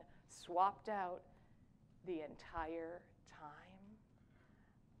oxygen, swapped out the entire time.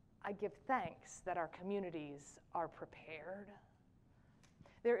 I give thanks that our communities are prepared.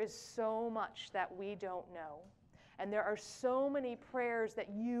 There is so much that we don't know, and there are so many prayers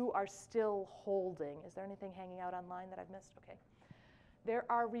that you are still holding. Is there anything hanging out online that I've missed? Okay. There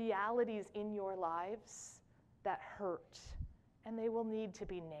are realities in your lives that hurt, and they will need to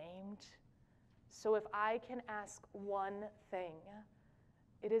be named. So if I can ask one thing,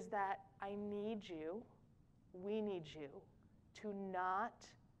 it is that I need you, we need you, to not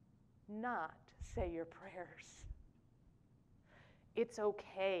say your prayers. It's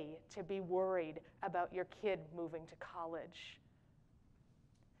okay to be worried about your kid moving to college.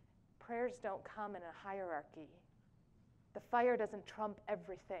 Prayers don't come in a hierarchy. The fire doesn't trump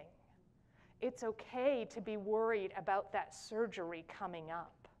everything. It's okay to be worried about that surgery coming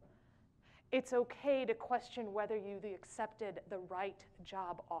up. It's okay to question whether you accepted the right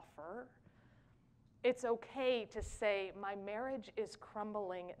job offer. It's okay to say, my marriage is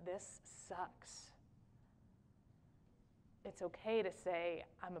crumbling, this sucks. It's okay to say,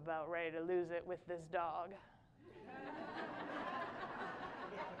 I'm about ready to lose it with this dog.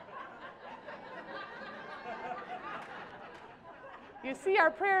 You see, our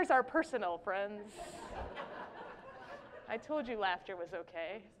prayers are personal, friends. I told you laughter was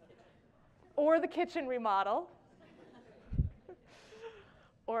okay. Or the kitchen remodel.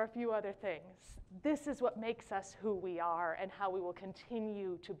 Or a few other things. This is what makes us who we are and how we will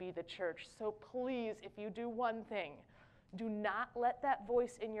continue to be the church. So please, if you do one thing, do not let that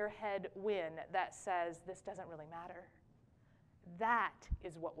voice in your head win that says, this doesn't really matter. That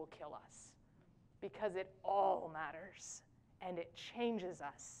is what will kill us, because it all matters, and it changes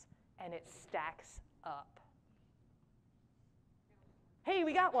us, and it stacks up. Hey,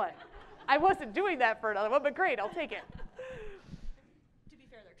 we got one. I wasn't doing that for another one, but great, I'll take it. To be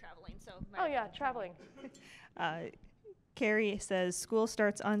fair, they're traveling, so. Oh yeah, traveling. Carrie says, school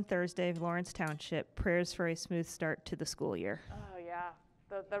starts on Thursday, Lawrence Township. Prayers for a smooth start to the school year. Oh yeah,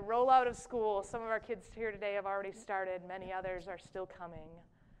 the rollout of school. Some of our kids here today have already started. Many others are still coming.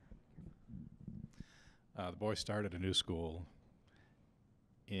 The boys started a new school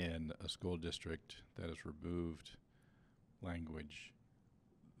in a school district that has removed language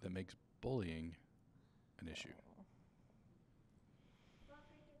that makes bullying an issue.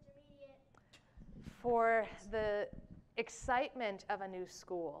 For the excitement of a new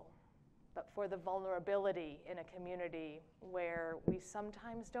school, but for the vulnerability in a community where we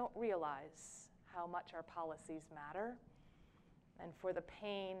sometimes don't realize how much our policies matter, and for the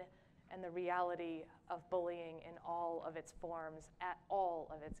pain and the reality of bullying in all of its forms at all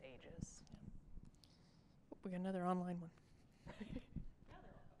of its ages. We got another online one.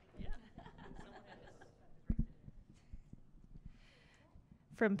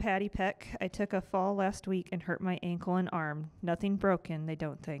 From Patty Peck, I took a fall last week and hurt my ankle and arm. Nothing broken, they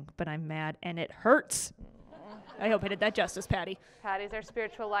don't think, but I'm mad and it hurts. I hope I did that justice, Patty. Patty's our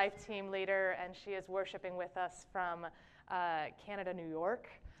spiritual life team leader, and she is worshiping with us from Canada, New York,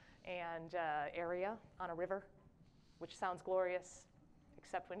 and area on a river, which sounds glorious,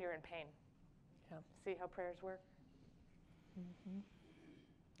 except when you're in pain. Yeah. See how prayers work?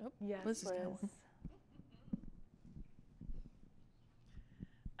 Oh, Yes, Liz has got Liz. one.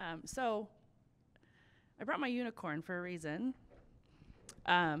 So I brought my unicorn for a reason.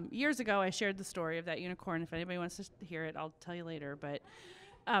 Years ago, I shared the story of that unicorn. If anybody wants to hear it, I'll tell you later, but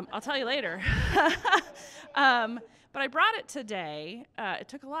I'll tell you later. But I brought it today. It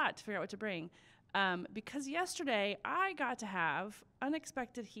took a lot to figure out what to bring. Because yesterday, I got to have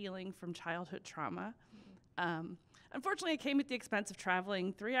unexpected healing from childhood trauma. Unfortunately, it came at the expense of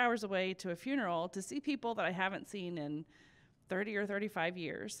traveling 3 hours away to a funeral to see people that I haven't seen in 30 or 35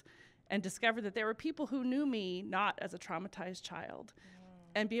 years, and discover that there were people who knew me not as a traumatized child,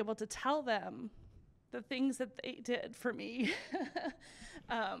 and be able to tell them the things that they did for me.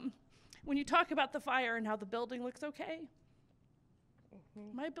 When you talk about the fire and how the building looks okay,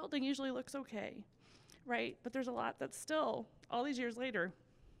 my building usually looks okay, right? But there's a lot that's still, all these years later,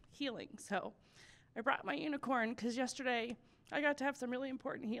 healing. So I brought my unicorn because yesterday I got to have some really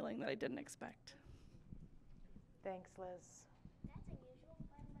important healing that I didn't expect. Thanks, Liz.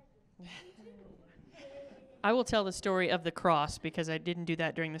 I will tell the story of the cross because I didn't do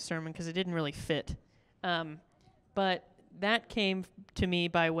that during the sermon because it didn't really fit. But that came to me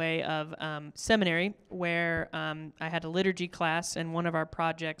by way of seminary, where I had a liturgy class, and one of our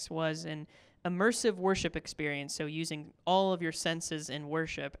projects was an immersive worship experience, so using all of your senses in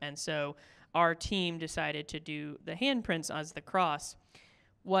worship. And so our team decided to do the handprints as the cross.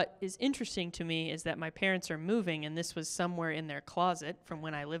 What is interesting to me is that my parents are moving, and this was somewhere in their closet from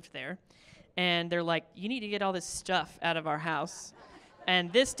when I lived there. And they're like, you need to get all this stuff out of our house.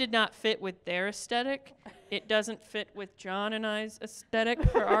 And this did not fit with their aesthetic. It doesn't fit with John and I's aesthetic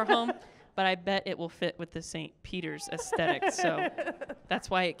for our home, but I bet it will fit with the St. Peter's aesthetic. So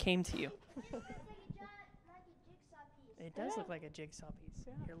that's why it came to you. It does look like a jigsaw piece.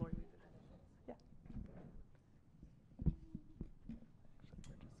 Yeah. Here, Lord. Yeah.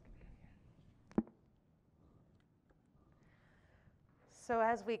 So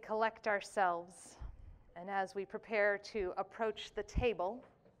as we collect ourselves and as we prepare to approach the table,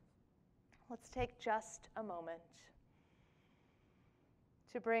 let's take just a moment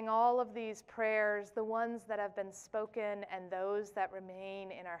to bring all of these prayers, the ones that have been spoken and those that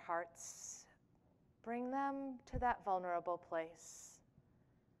remain in our hearts, bring them to that vulnerable place,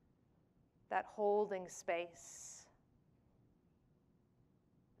 that holding space,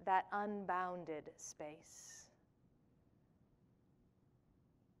 that unbounded space.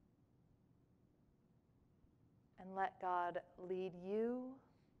 And let God lead you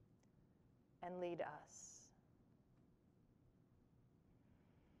and lead us.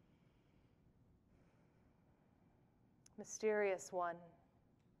 Mysterious One,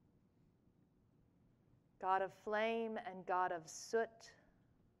 God of flame and God of soot,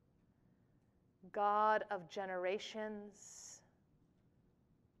 God of generations,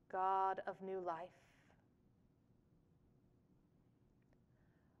 God of new life.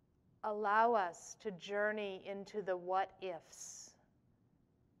 Allow us to journey into the what-ifs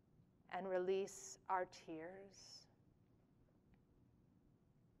and release our tears.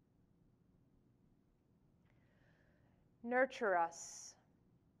 Nurture us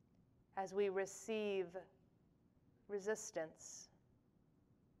as we receive resistance,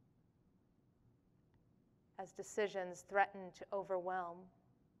 as decisions threaten to overwhelm,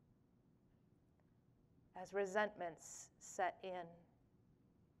 as resentments set in.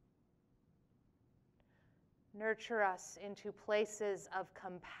 Nurture us into places of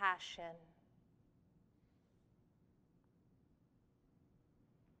compassion.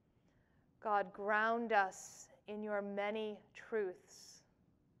 God, ground us in your many truths.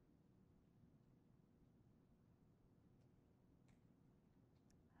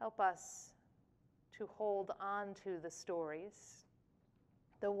 Help us to hold on to the stories,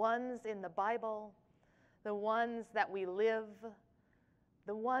 the ones in the Bible, the ones that we live,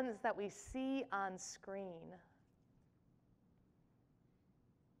 the ones that we see on screen,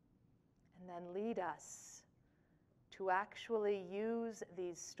 and then lead us to actually use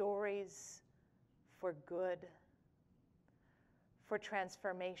these stories for good, for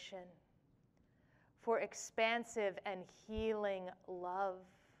transformation, for expansive and healing love.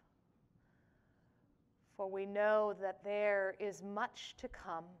 For we know that there is much to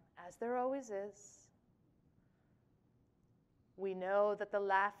come, as there always is. We know that the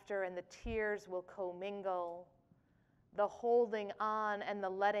laughter and the tears will commingle. The holding on and the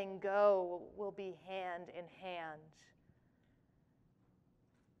letting go will be hand in hand.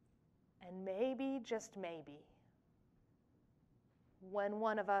 And maybe, just maybe, when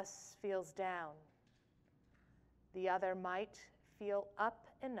one of us feels down, the other might feel up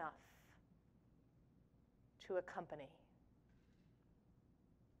enough to accompany,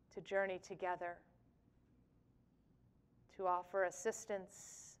 to journey together, to offer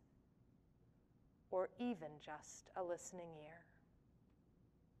assistance, or even just a listening ear.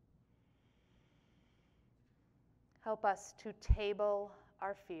 Help us to table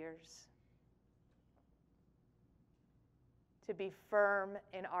our fears, to be firm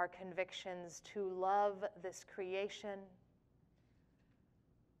in our convictions, to love this creation,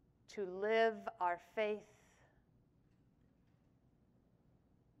 to live our faith,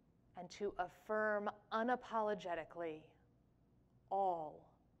 and to affirm unapologetically all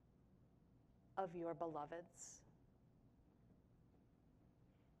of your beloveds.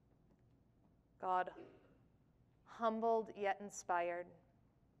 God, humbled yet inspired,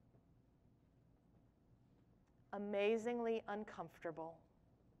 amazingly uncomfortable,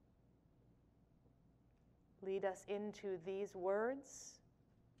 lead us into these words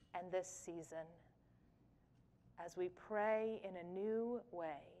and this season as we pray in a new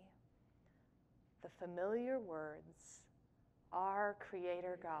way the familiar words, our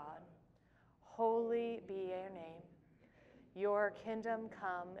Creator God, holy be your name. Your kingdom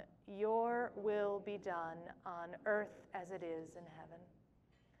come, your will be done on earth as it is in heaven.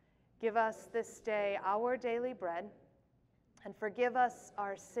 Give us this day our daily bread, and forgive us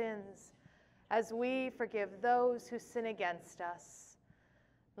our sins as we forgive those who sin against us.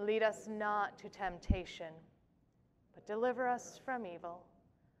 Lead us not to temptation, but deliver us from evil.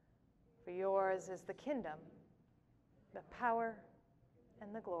 For yours is the kingdom, the power,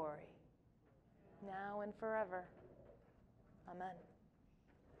 and the glory, now and forever. Amen.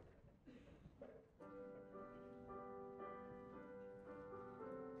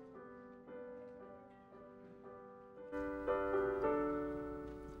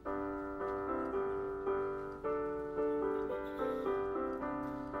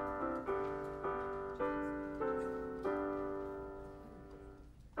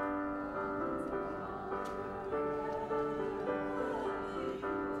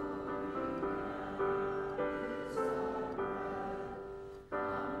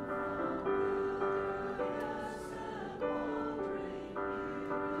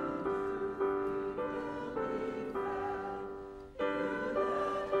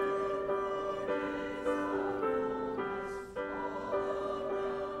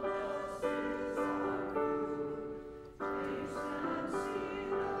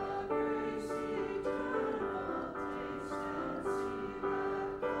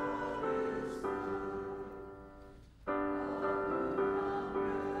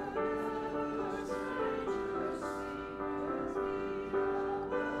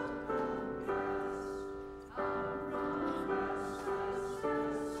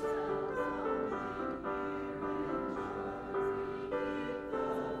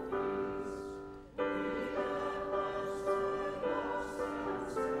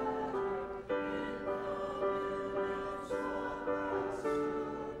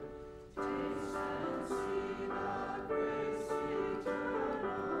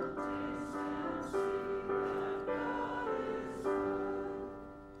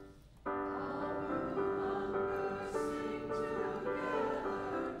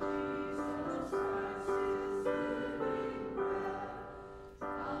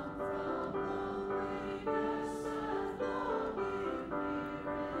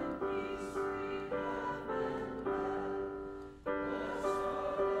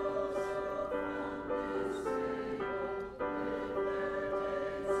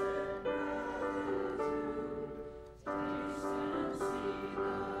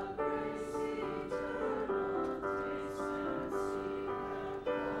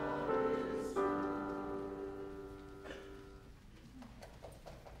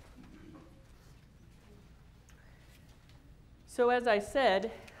 So as I said,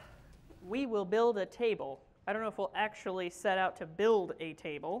 we will build a table. I don't know if we'll actually set out to build a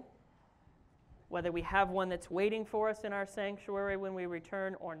table, whether we have one that's waiting for us in our sanctuary when we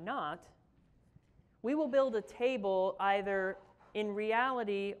return or not. We will build a table either in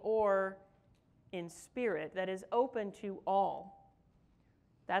reality or in spirit that is open to all.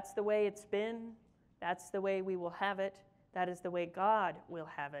 That's the way it's been. That's the way we will have it. That is the way God will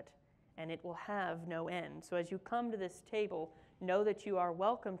have it, and it will have no end. So as you come to this table, know that you are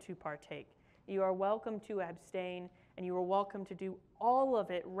welcome to partake. You are welcome to abstain, And you are welcome to do all of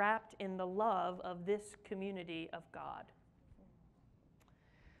it wrapped in the love of this community of God.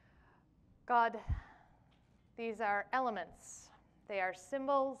 God, these are elements. They are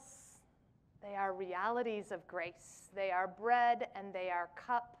symbols. They are realities of grace. They are bread and they are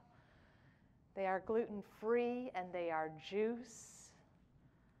cup. They are gluten-free and they are juice.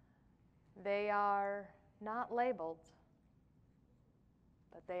 They are not labeled,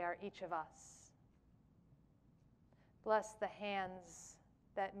 but they are each of us. Bless the hands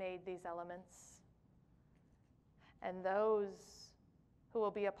that made these elements and those who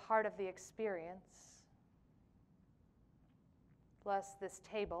will be a part of the experience. Bless this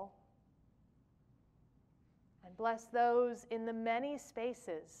table and bless those in the many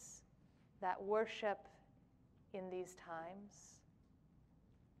spaces that worship in these times.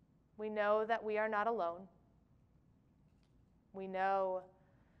 We know that we are not alone. We know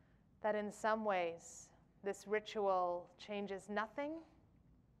that in some ways this ritual changes nothing,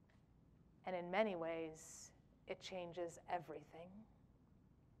 and in many ways it changes everything.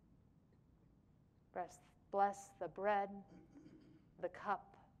 Bless the bread, the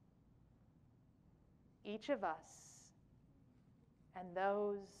cup, each of us, and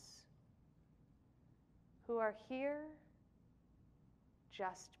those who are here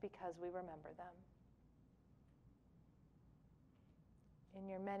just because we remember them. In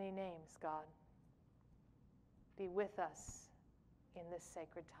your many names, God, be with us in this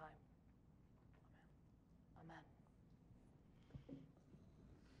sacred time. Amen.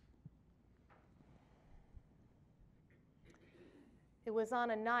 It was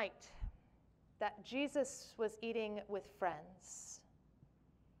on a night that Jesus was eating with friends.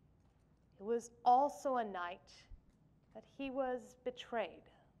 It was also a night that he was betrayed.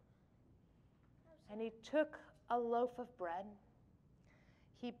 And he took a loaf of bread,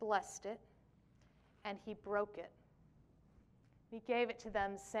 he blessed it, and he broke it. He gave it to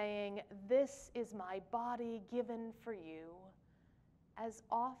them, saying, "This is my body given for you. As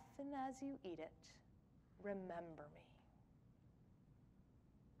often as you eat it, remember me."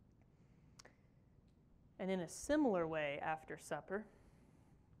 And in a similar way, after supper,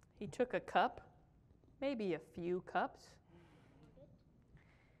 he took a cup, maybe a few cups,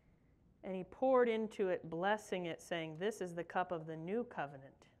 and he poured into it, blessing it, saying, "This is the cup of the new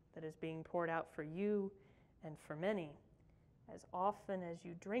covenant that is being poured out for you and for many. As often as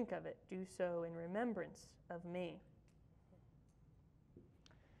you drink of it, do so in remembrance of me."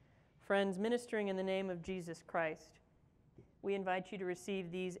 Friends, ministering in the name of Jesus Christ, we invite you to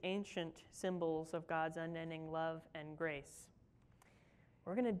receive these ancient symbols of God's unending love and grace.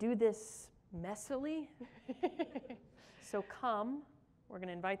 We're going to do this messily, so come. We're going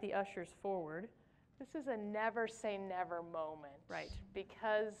to invite the ushers forward. This is a never say never moment. Right.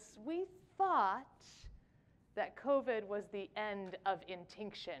 Because we thought that COVID was the end of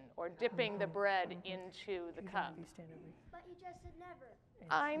intinction or dipping the bread into the cup. You stand over. But you just said never.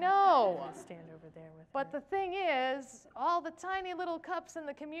 I know. Stand over there with But her. the thing is, all the tiny little cups and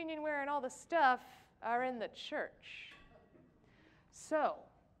the communionware and all the stuff are in the church. So,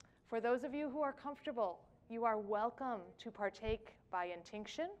 for those of you who are comfortable, you are welcome to partake by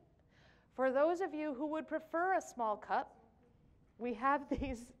intinction. For those of you who would prefer a small cup, we have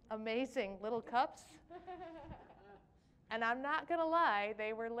these amazing little cups. And I'm not going to lie,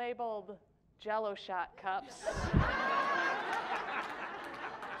 they were labeled Jell-O shot cups.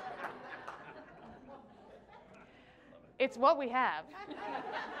 It's what we have.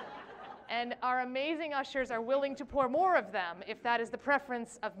 And our amazing ushers are willing to pour more of them if that is the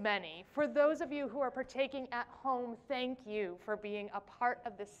preference of many. For those of you who are partaking at home, thank you for being a part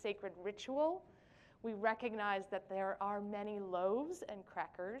of this sacred ritual. We recognize that there are many loaves and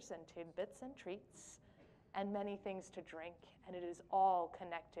crackers and tidbits and treats and many things to drink, and it is all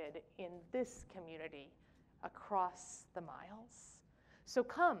connected in this community across the miles. So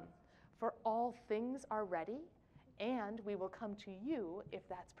come, for all things are ready, and we will come to you if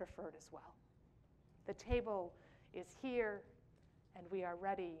that's preferred as well. The table is here, and we are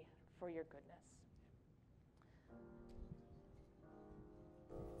ready for your goodness.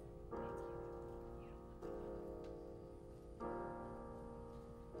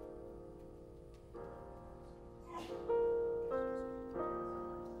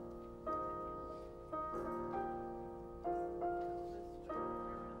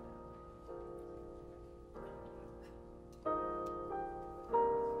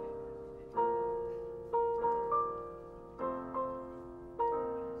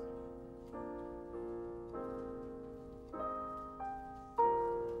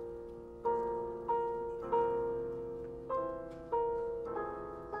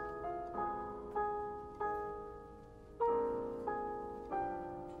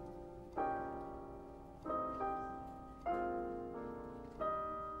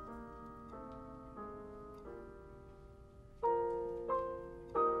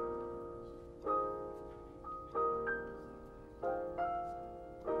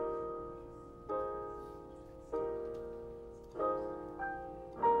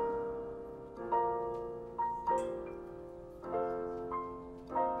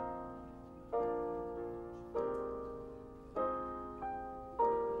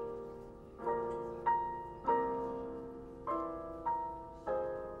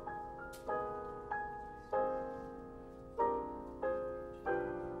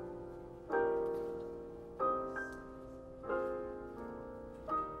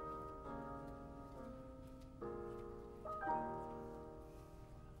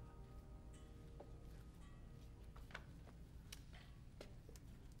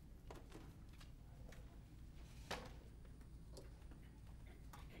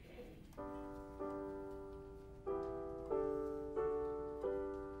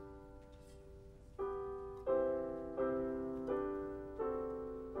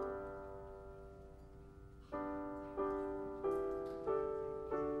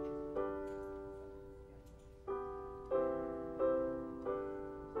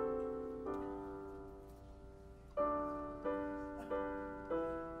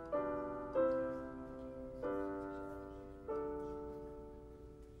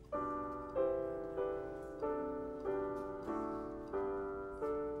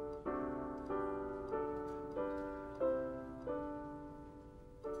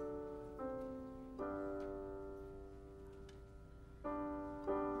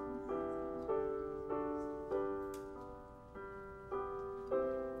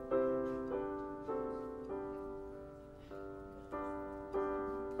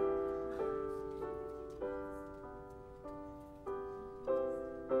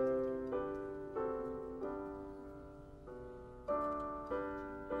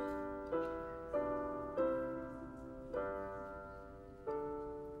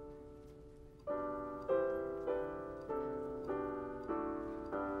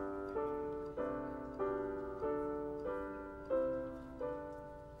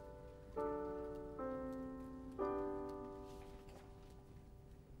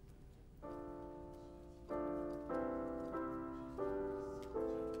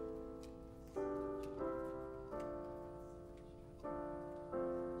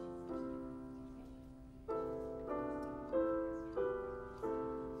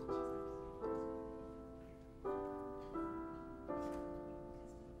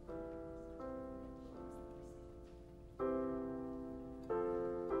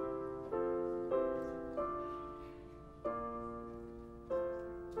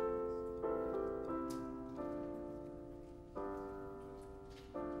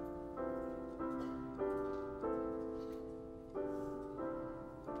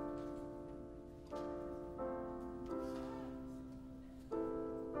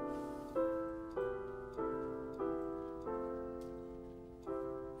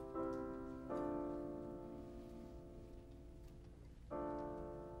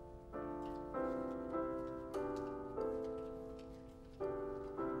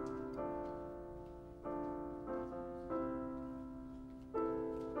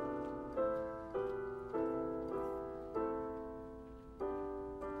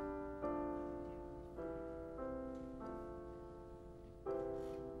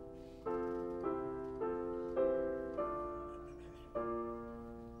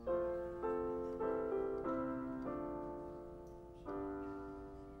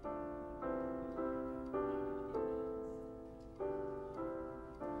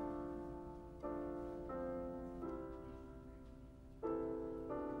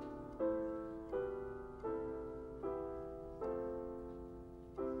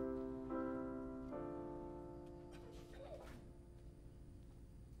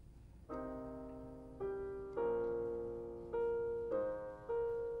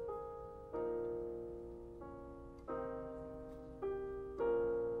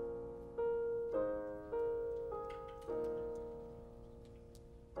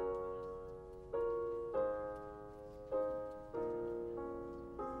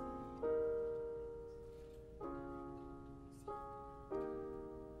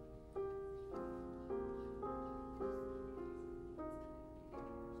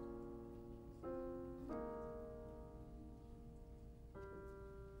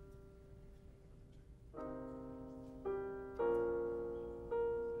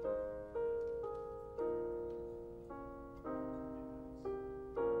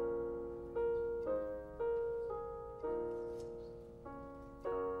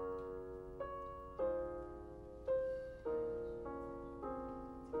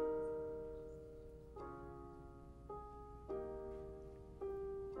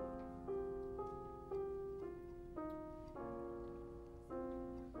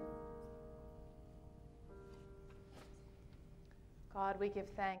 God, we give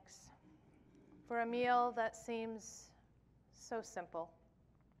thanks for a meal that seems so simple,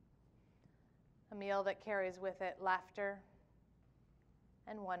 a meal that carries with it laughter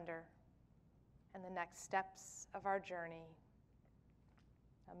and wonder and the next steps of our journey,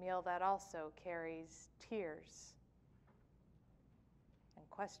 a meal that also carries tears and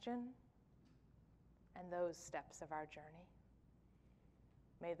question and those steps of our journey.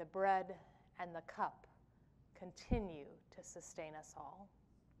 May the bread and the cup continue to sustain us all.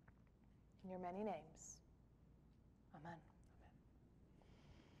 In your many names, amen.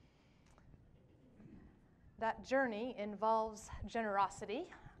 That journey involves generosity,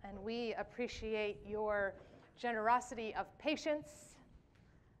 and we appreciate your generosity of patience,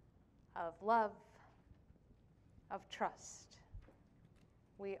 of love, of trust.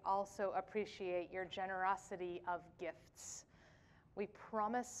 We also appreciate your generosity of gifts. We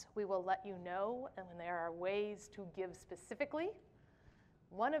promise we will let you know when there are ways to give specifically.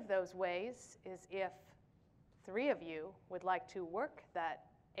 One of those ways is if 3 of you would like to work that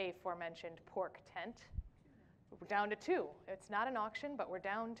aforementioned pork tent. We're down to 2. It's not an auction, but we're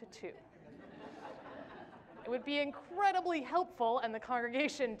down to 2. It would be incredibly helpful, and the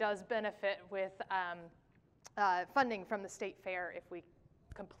congregation does benefit with funding from the state fair if we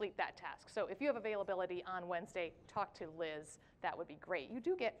complete that task. So if you have availability on Wednesday, talk to Liz. That would be great. You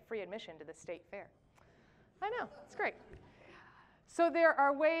do get free admission to the state fair. I know, it's great. So there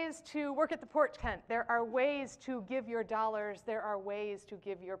are ways to work at the porch tent. There are ways to give your dollars. There are ways to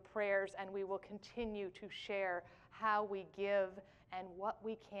give your prayers, and we will continue to share how we give and what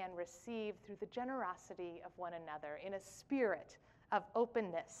we can receive through the generosity of one another in a spirit of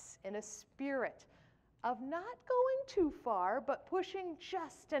openness, in a spirit of not going too far, but pushing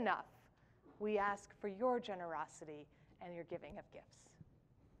just enough. We ask for your generosity and your giving of gifts.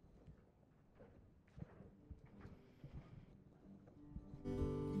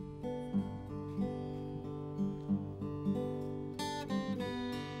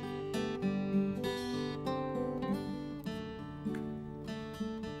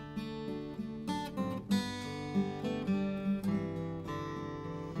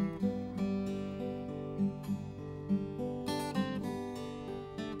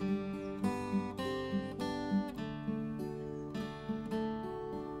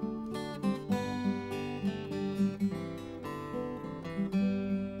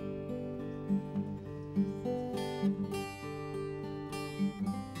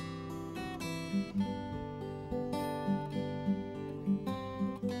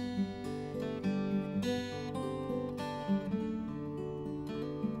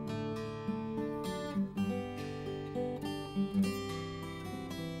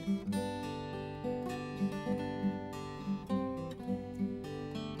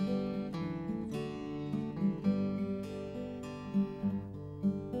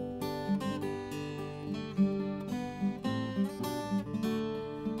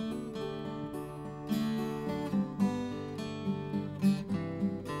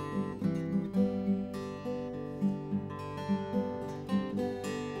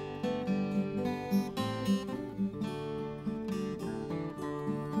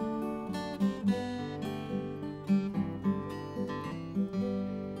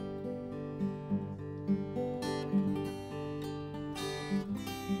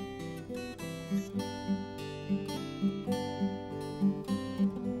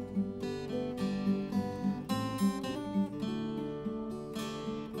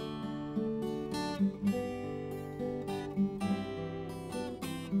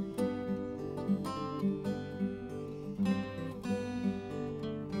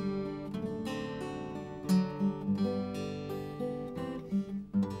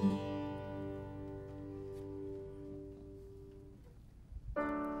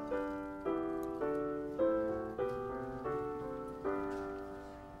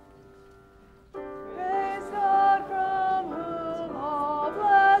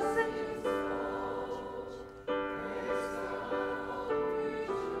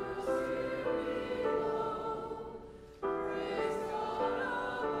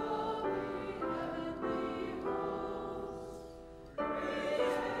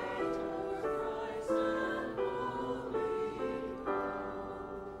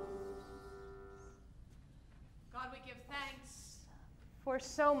 For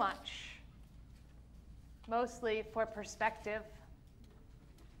so much, mostly for perspective,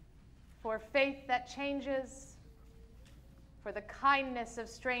 for faith that changes, for the kindness of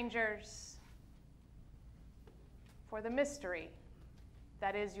strangers, for the mystery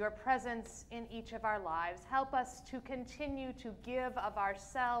that is your presence in each of our lives. Help us to continue to give of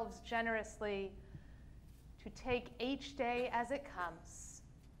ourselves generously to take each day as it comes,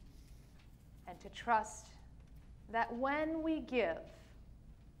 and to trust that when we give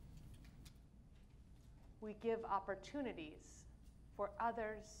opportunities for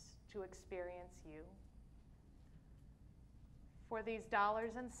others to experience you. For these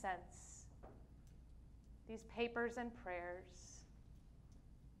dollars and cents, these papers and prayers,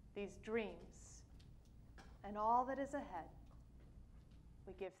 these dreams, and all that is ahead,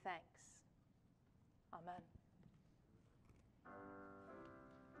 we give thanks. Amen.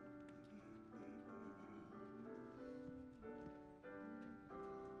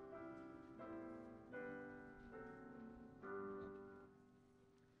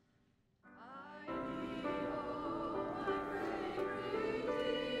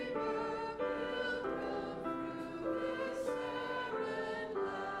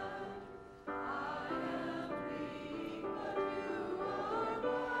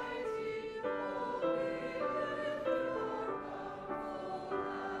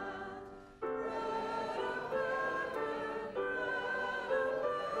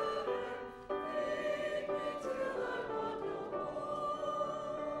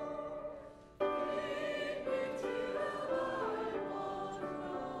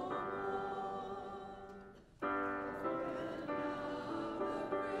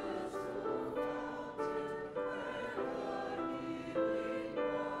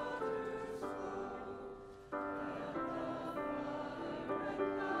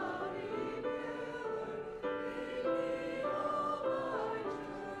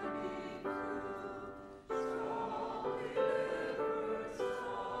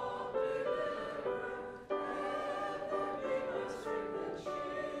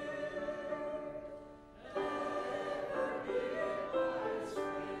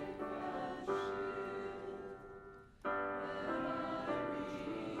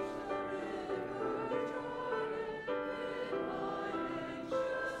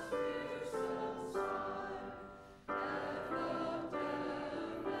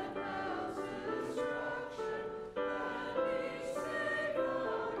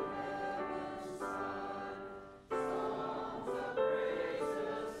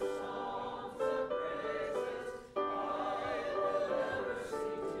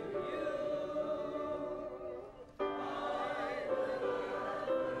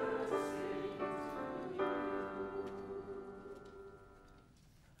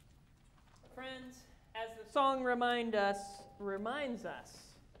 Song reminds us,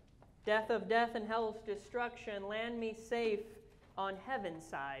 death of death and hell's destruction, land me safe on heaven's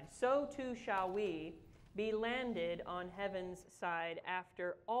side. So too shall we be landed on heaven's side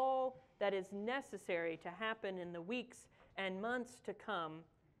after all that is necessary to happen in the weeks and months to come.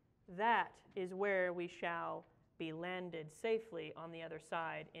 That is where we shall be landed safely on the other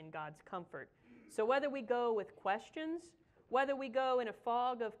side in God's comfort. So whether we go with questions, whether we go in a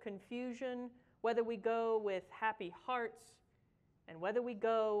fog of confusion, whether we go with happy hearts, and whether we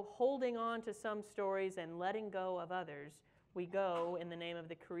go holding on to some stories and letting go of others, we go in the name of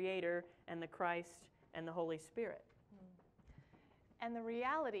the Creator and the Christ and the Holy Spirit. And the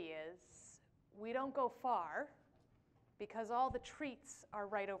reality is, we don't go far because all the treats are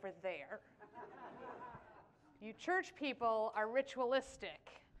right over there. You church people are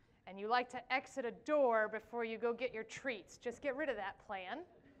ritualistic, and you like to exit a door before you go get your treats. Just get rid of that plan.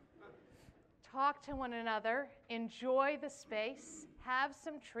 Talk to one another, enjoy the space, have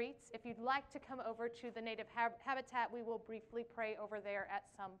some treats. If you'd like to come over to the Native Habitat, we will briefly pray over there at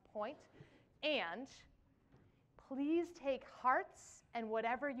some point. And please take hearts and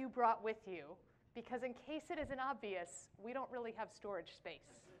whatever you brought with you, because in case it isn't obvious, we don't really have storage space.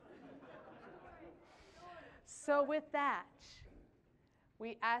 So with that,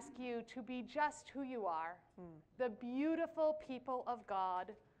 we ask you to be just who you are, the beautiful people of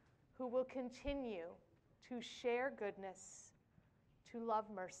God who will continue to share goodness, to love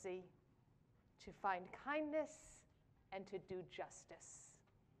mercy, to find kindness, and to do justice.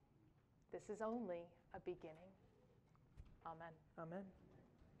 This is only a beginning. Amen. Amen.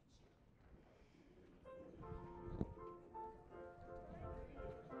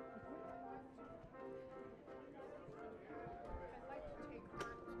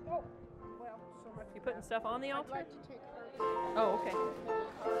 Oh, well, so much. You putting stuff on the altar? I'd like to take her. Oh, okay.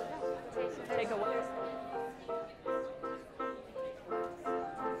 Take away.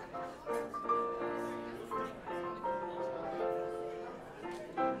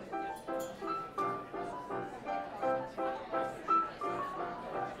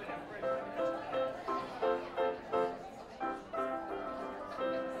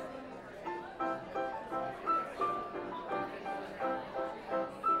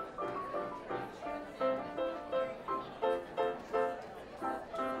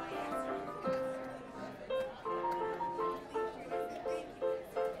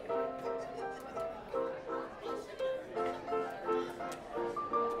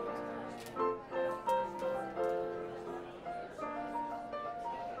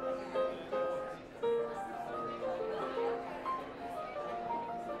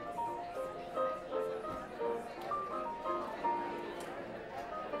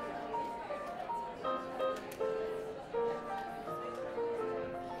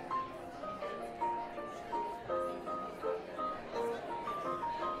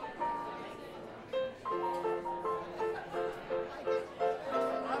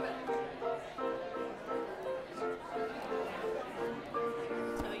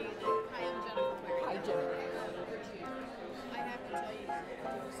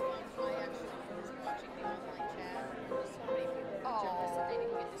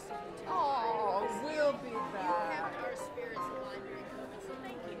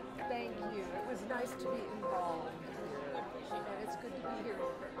 nice to be involved here, and it's good to be here in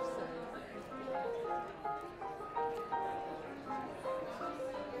person.